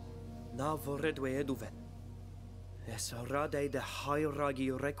 Na voredwe eduven. Es rade de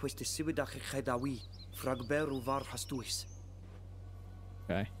hairagi request sibidach chedawi. Fragberu var hastuis.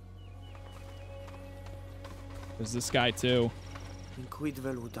 Okay. There's this guy too. Inquid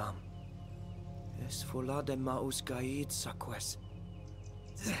veludam. Es folade maus gaid saques.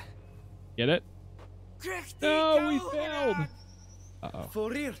 Get it? No, we failed. Uh-oh.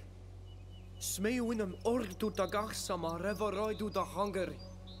 Forir. Smeuinum ordu dagarsama reveroidu da hungary.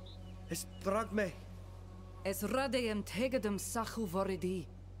 Es drag me. Es radeem tegedem sachu voridi.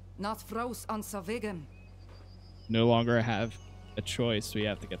 Not fraus an savegem. No longer have a choice. We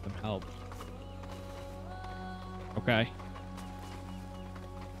have to get them help. Okay.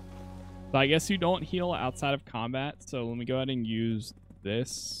 So I guess you don't heal outside of combat. So let me go ahead and use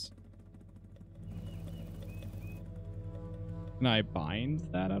this. Can I bind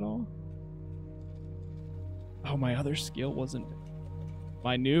that at all? Oh, my other skill wasn't.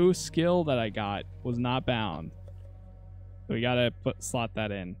 My new skill that I got was not bound. So we gotta slot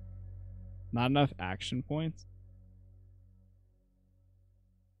that in. Not enough action points.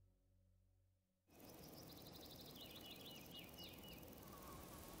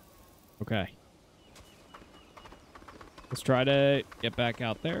 Okay. Let's try to get back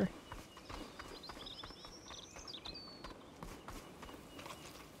out there.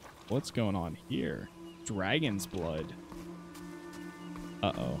 What's going on here? Dragon's blood.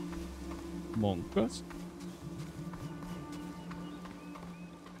 Uh-oh. Monkus?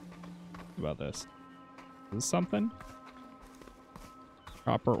 What about this? Is this something?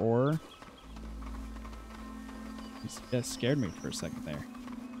 Copper ore? You scared me for a second there.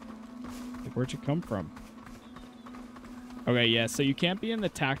 Like, where'd you come from? Okay, yeah, so you can't be in the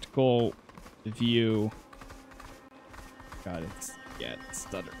tactical view. God, it's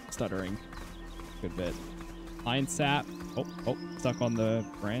stuttering a good bit. Line sap. Oh, stuck on the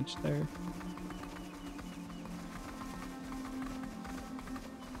branch there.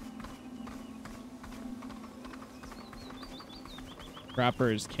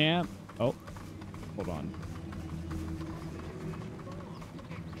 Trapper's camp. Oh, hold on.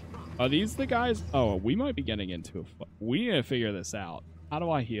 Are these the guys? Oh, we might be getting into a... We need to figure this out. How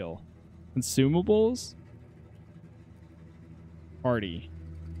do I heal? Consumables? Party.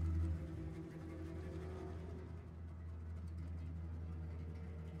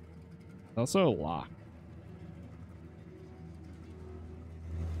 Also a lock.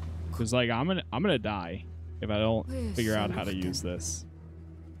 Cause like I'm gonna die if I don't figure out how to use this.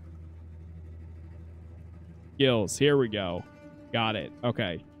 Skills. Here we go. Got it.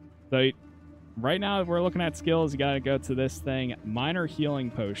 Okay. So right now we're looking at skills. You gotta go to this thing. Minor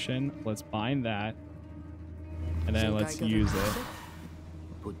healing potion. Let's bind that. And then let's use it.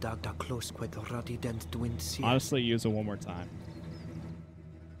 Honestly, use it one more time.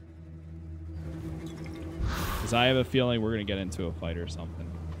 Because I have a feeling we're going to get into a fight or something.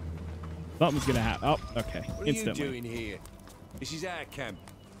 Something's going to happen. Oh, okay. What are you doing here? This is our camp.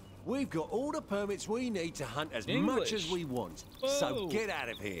 We've got all the permits we need to hunt as much as we want. Whoa. So get out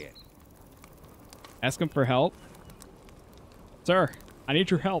of here. Ask him for help. Sir, I need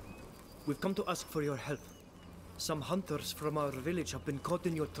your help. We've come to ask for your help. Some hunters from our village have been caught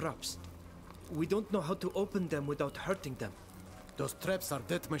in your traps. We don't know how to open them without hurting them. Those traps are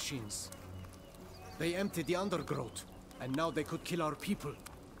death machines. They emptied the undergrowth, and now they could kill our people.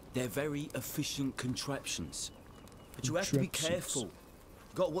 They're very efficient contraptions. But you have to be careful.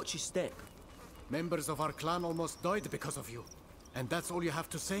 Gotta watch your step. Members of our clan almost died because of you. And that's all you have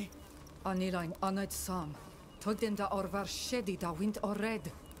to say? Anilain anad sam. Tugden da orvar shedi da wind or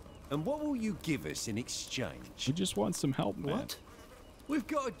red. And what will you give us in exchange? We just want some help, man. What? We've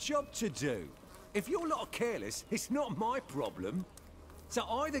got a job to do. If you're not careless, it's not my problem. So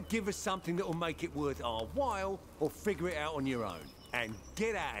either give us something that will make it worth our while, or figure it out on your own. And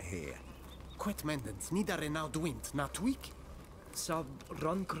get out of here. Quit mendens, nidare now dwint, not weak. Sab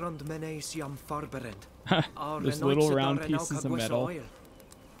rankrand menes yam farberend. Those little round pieces of metal.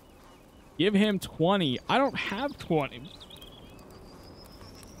 Give him 20. I don't have 20.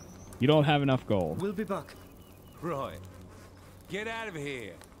 You don't have enough gold. We'll be back. Right. Get out of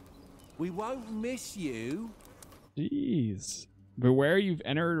here. We won't miss you. Jeez. Beware, you've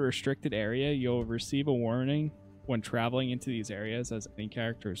entered a restricted area. You'll receive a warning when traveling into these areas, as any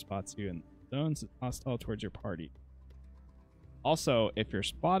character spots you in zones hostile towards your party. Also, if you're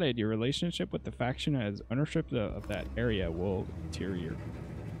spotted, your relationship with the faction as ownership of that area will deteriorate.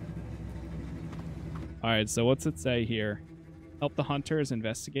 Alright, so what's it say here? Help the hunters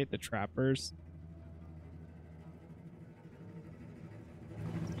investigate the trappers.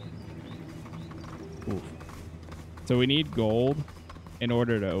 Oof. So we need gold in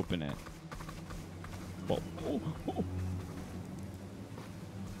order to open it. Whoa. Oh, oh.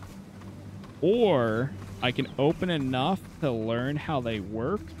 Or I can open enough to learn how they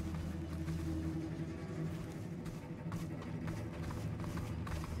work.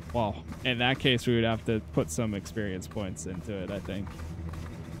 Well, in that case, we would have to put some experience points into it, I think.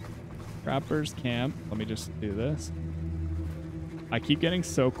 Trappers camp. Let me just do this. I keep getting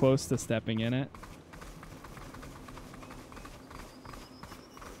so close to stepping in it.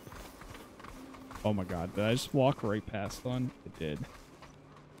 Oh my god, did I just walk right past one? It did.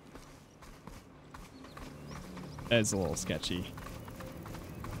 That's a little sketchy.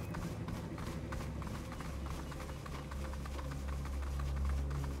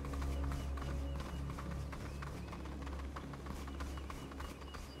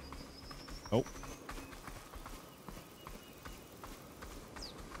 Oh.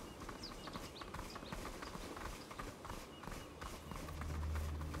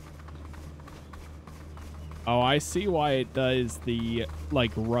 Oh, I see why it does the,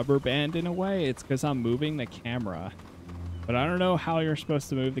 like, rubber band in a way. It's because I'm moving the camera. But I don't know how you're supposed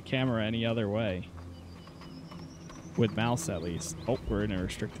to move the camera any other way. With mouse, at least. Oh, we're in a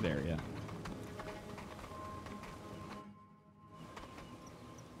restricted area.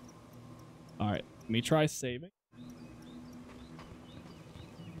 Alright, let me try saving.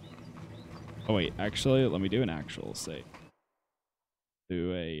 Oh, wait, actually, let me do an actual save.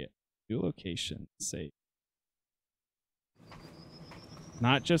 Do a new location save.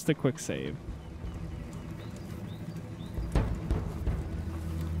 Not just a quick save.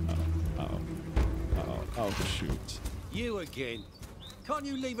 Oh, shoot. You again. Can't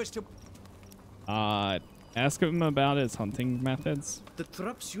you leave us to... Ask him about his hunting methods. The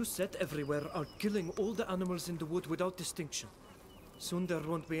traps you set everywhere are killing all the animals in the wood without distinction. Soon there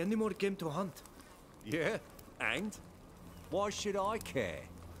won't be any more game to hunt. Yeah? And? Why should I care?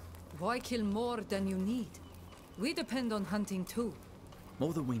 Why kill more than you need? We depend on hunting too.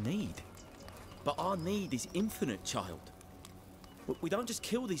 More than we need. But our need is infinite, child. We don't just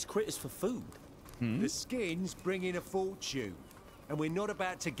kill these critters for food. The skins bring in a fortune, and we're not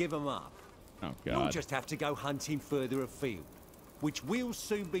about to give them up. Oh, God. We'll just have to go hunting further afield, which we'll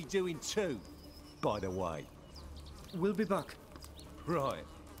soon be doing too, by the way. We'll be back. Right.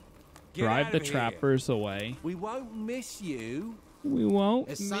 Drive the trappers away. We won't miss you. We won't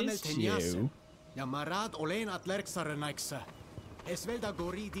miss you. Es will da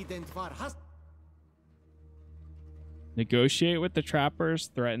goridi den Dwar hast. Negotiate with the trappers,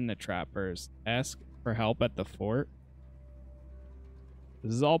 threaten the trappers, ask for help at the fort.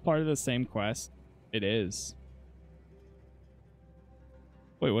 This is all part of the same quest. It is.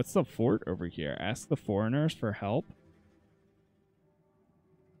 Wait, what's the fort over here? Ask the foreigners for help?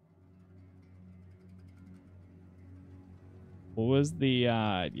 What was the,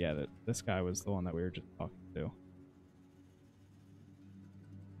 yeah, this guy was the one that we were just talking to.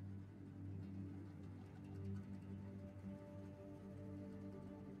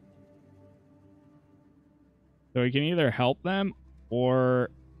 So we can either help them or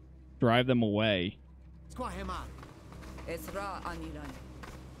drive them away.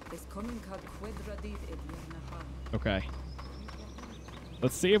 Okay.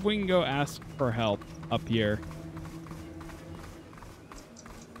 Let's see if we can go ask for help up here.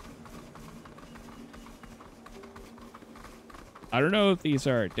 I don't know if these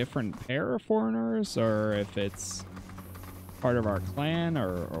are a different pair of foreigners or if it's part of our clan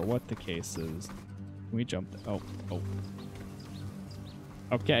or what the case is. Can we jump? Oh.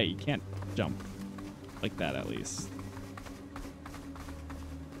 Okay, you can't jump like that at least.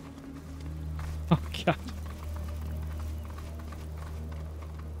 Oh, God.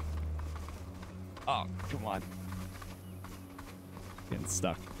 Oh, come on. Getting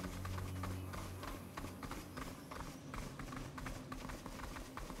stuck.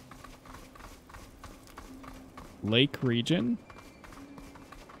 Lake region.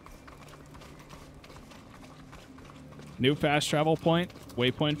 New fast travel point.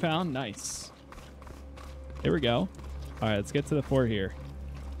 Waypoint found. Nice. Here we go. All right, let's get to the fort here.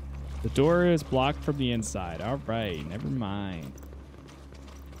 The door is blocked from the inside. All right, never mind.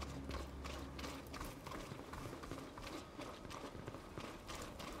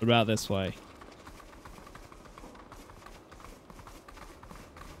 What about this way?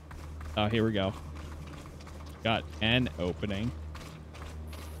 Oh, here we go. Got an opening.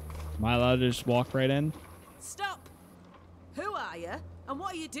 Am I allowed to just walk right in? Stop! Who are you? And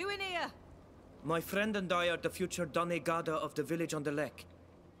what are you doing here? My friend and I are the future Donegada of the village on the lake.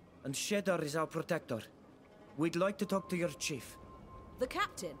 And Shedar is our protector. We'd like to talk to your chief. The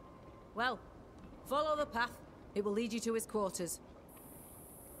captain? Well, follow the path. It will lead you to his quarters.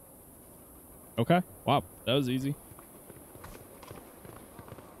 Okay. Wow, that was easy.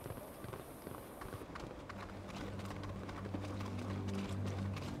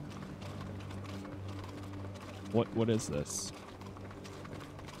 What is this?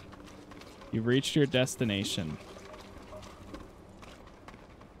 You've reached your destination.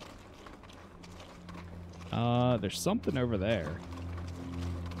 There's something over there.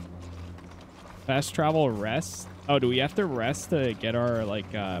 Fast travel rest. Oh, do we have to rest to get our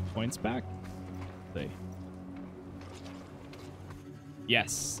points back? Let's see.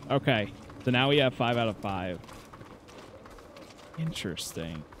 Yes. Okay. So now we have 5 out of 5.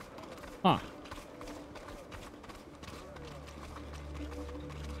 Interesting. Huh.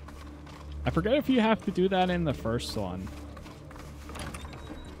 I forget if you have to do that in the first one.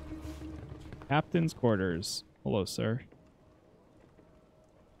 Captain's quarters. Hello, sir.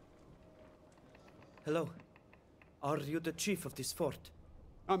 Hello. Are you the chief of this fort?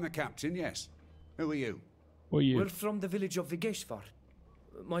 I'm the captain, yes. Who are you? Who are you? We're from the village of Vigeshvar.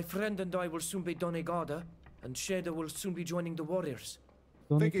 My friend and I will soon be Donegada, and Sheda will soon be joining the warriors.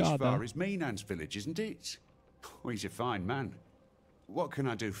 Vigeshvar is Minan's village, isn't it? Oh, he's a fine man. What can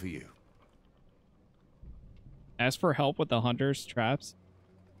I do for you? Ask for help with the hunters' traps.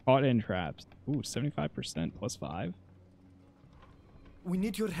 Caught in traps. Ooh, 75% plus 5. We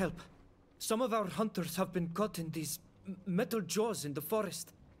need your help. Some of our hunters have been caught in these metal jaws in the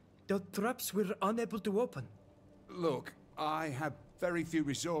forest. The traps we're unable to open. Look, I have very few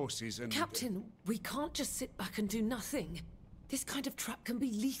resources and... Captain, we can't just sit back and do nothing. This kind of trap can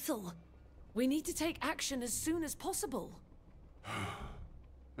be lethal. We need to take action as soon as possible.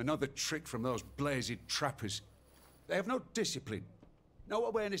 Another trick from those blazed trappers. They have no discipline, no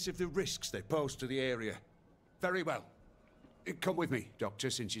awareness of the risks they pose to the area. Very well. Come with me, Doctor,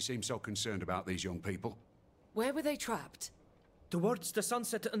 since you seem so concerned about these young people. Where were they trapped? Towards the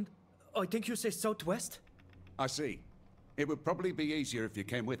sunset and I think you say southwest? I see. It would probably be easier if you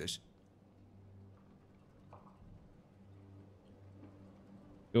came with us.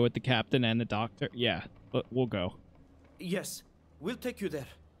 Go with the captain and the doctor? Yeah, we'll go. Yes, we'll take you there.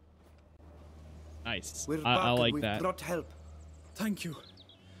 Nice. I like we've that. Brought help. Thank you.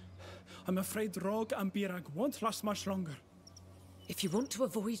 I'm afraid Rogue and Birag won't last much longer. If you want to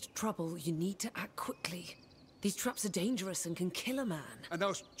avoid trouble, you need to act quickly. These traps are dangerous and can kill a man. And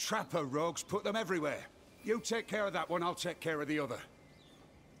those trapper rogues put them everywhere. You take care of that one, I'll take care of the other.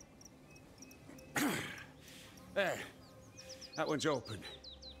 There. That one's open.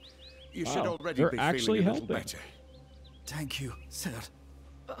 You should already be feeling a little better. Thank you, sir.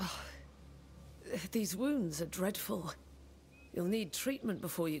 These wounds are dreadful. You'll need treatment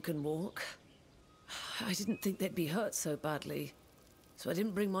before you can walk. I didn't think they'd be hurt so badly, so I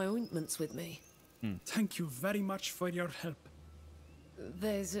didn't bring my ointments with me. Thank you very much for your help.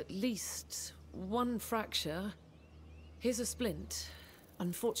 There's at least one fracture. Here's a splint.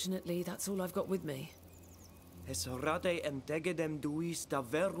 Unfortunately, that's all I've got with me. Es rade tegedem duis da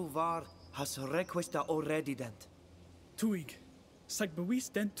veru var has requesta already dent. Tuig, sag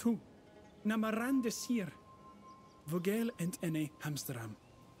bewijs dent tu. Namaran des hier. Vogel and ene Amsterdam.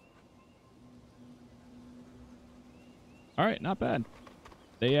 All right, not bad.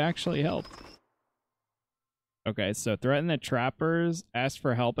 They actually helped. Okay, so threaten the trappers, ask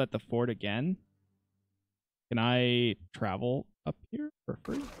for help at the fort again. Can I travel up here for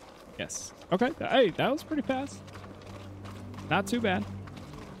free? Yes. Okay, hey, that was pretty fast. Not too bad.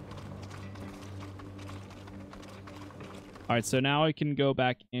 All right, so now I can go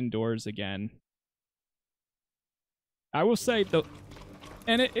back indoors again. I will say, though,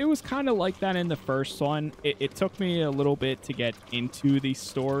 and it was kind of like that in the first one. It took me a little bit to get into the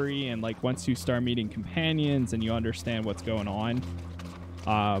story, and like once you start meeting companions and you understand what's going on,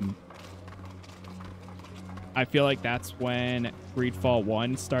 I feel like that's when GreedFall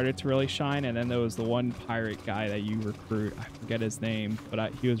 1 started to really shine. And then there was the one pirate guy that you recruit. I forget his name,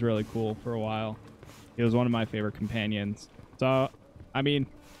 but he was really cool for a while. He was one of my favorite companions. So, I mean,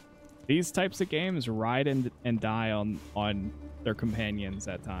 these types of games ride and die on their companions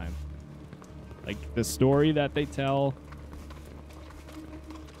at times. Like the story that they tell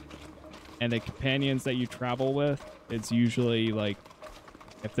and the companions that you travel with, it's usually like,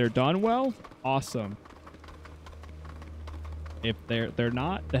 if they're done well, awesome. If they're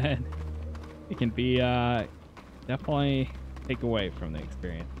not, then it can be definitely take away from the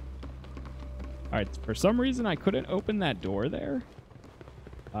experience. All right, for some reason I couldn't open that door there.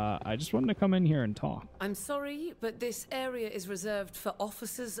 I just wanted to come in here and talk. I'm sorry, but this area is reserved for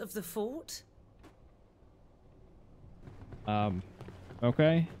officers of the fort.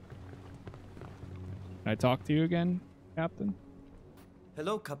 Okay. Can I talk to you again, Captain?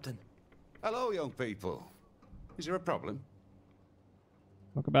 Hello, Captain. Hello, young people. Is there a problem?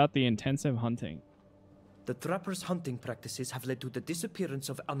 Talk about the intensive hunting. The trappers' hunting practices have led to the disappearance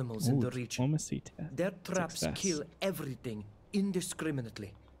of animals in the region. Diplomacy test. Their traps Success. kill everything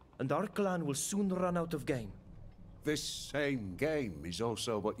indiscriminately, and our clan will soon run out of game. This same game is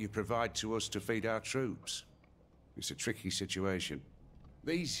also what you provide to us to feed our troops. It's a tricky situation.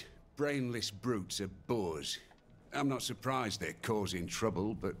 These brainless brutes are boors. I'm not surprised they're causing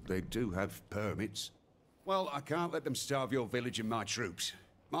trouble, but they do have permits. Well, I can't let them starve your village and my troops.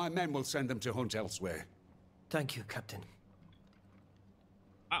 My men will send them to hunt elsewhere. Thank you, Captain.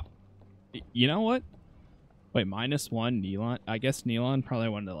 Wow. You know what? Wait, -1 Neelon? I guess Neelon probably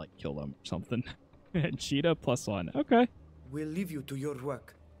wanted to, like, kill them or something. And Cheetah +1. Okay. We'll leave you to your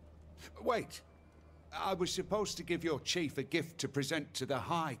work. Wait. I was supposed to give your chief a gift to present to the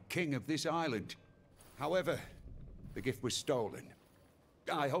High King of this island. However, the gift was stolen.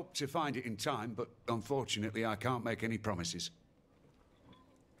 I hope to find it in time, but unfortunately I can't make any promises.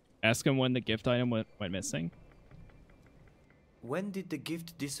 Ask him when the gift item went missing. When did the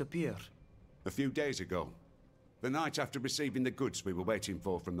gift disappear? A few days ago. The night after receiving the goods we were waiting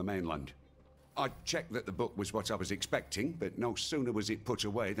for from the mainland. I checked that the book was what I was expecting, but no sooner was it put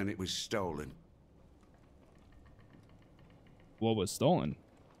away than it was stolen. What was stolen?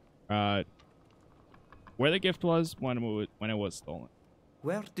 Where the gift was when it was stolen.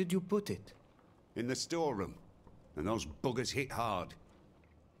 Where did you put it? In the storeroom. And those buggers hit hard.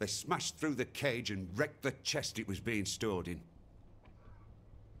 They smashed through the cage and wrecked the chest it was being stored in.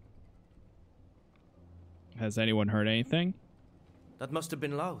 Has anyone heard anything? That must have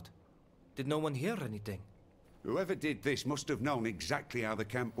been loud. Did no one hear anything? Whoever did this must have known exactly how the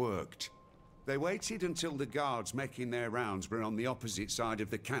camp worked. They waited until the guards making their rounds were on the opposite side of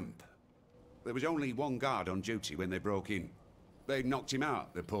the camp. There was only one guard on duty when they broke in. They knocked him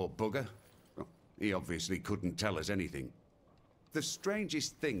out, the poor bugger. Well, he obviously couldn't tell us anything. The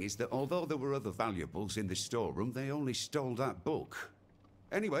strangest thing is that although there were other valuables in the storeroom, they only stole that book.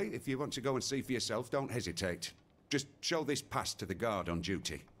 Anyway, if you want to go and see for yourself, don't hesitate. Just show this pass to the guard on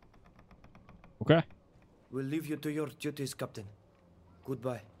duty. Okay. We'll leave you to your duties, Captain.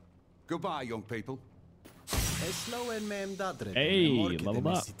 Goodbye. Goodbye, young people. Hey, leveled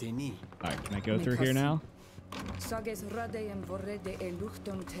up. Alright, can I go through here now?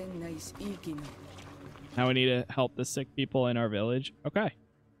 Now we need to help the sick people in our village. Okay.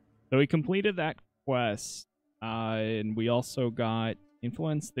 So we completed that quest. And we also got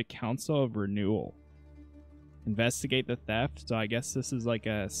influence the Council of Renewal. Investigate the theft. So I guess this is like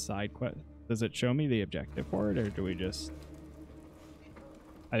a side quest. Does it show me the objective for it, or do we just...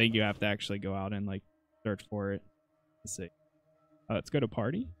 I think you have to actually go out and like search for it. Let's see. Let's go to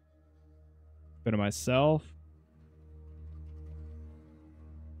party. Go to myself.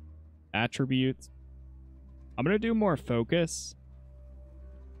 Attributes. I'm going to do more focus.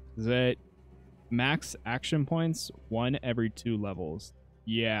 Is it max action points 1 every 2 levels?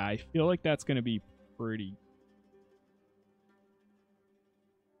 Yeah, I feel like that's going to be pretty.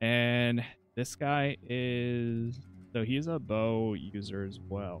 And this guy is... So he's a bow user as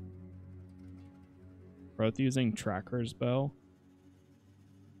well. Both using Tracker's bow.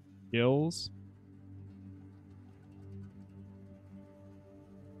 Skills.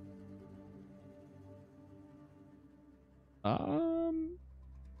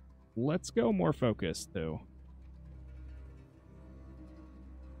 Let's go more focused though.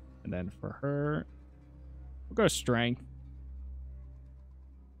 And then for her, we'll go strength.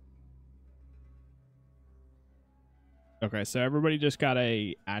 Okay, so everybody just got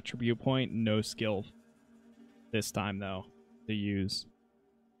a attribute point, no skill this time though to use.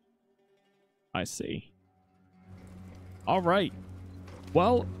 I see. All right.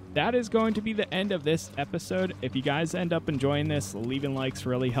 Well, that is going to be the end of this episode. If you guys end up enjoying this, leaving likes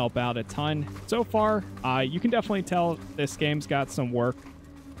really help out a ton. So far, you can definitely tell this game's got some work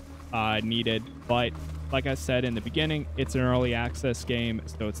needed, but like I said in the beginning, it's an early access game,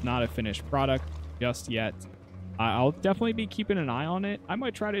 so it's not a finished product just yet. I'll definitely be keeping an eye on it. I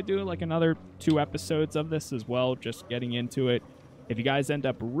might try to do like another 2 episodes of this as well, just getting into it. If you guys end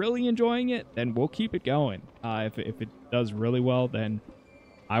up really enjoying it, then we'll keep it going. If it does really well, then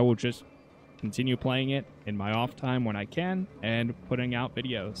I will just continue playing it in my off time when I can and putting out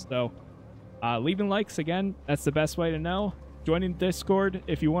videos. So leaving likes, again, that's the best way to know. Joining Discord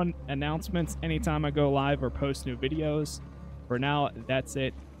if you want announcements anytime I go live or post new videos. For now, that's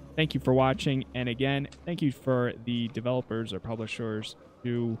it. Thank you for watching. And again, thank you for the developers or publishers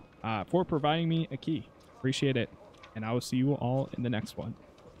who for providing me a key. Appreciate it. And I will see you all in the next one.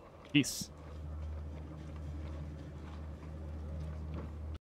 Peace.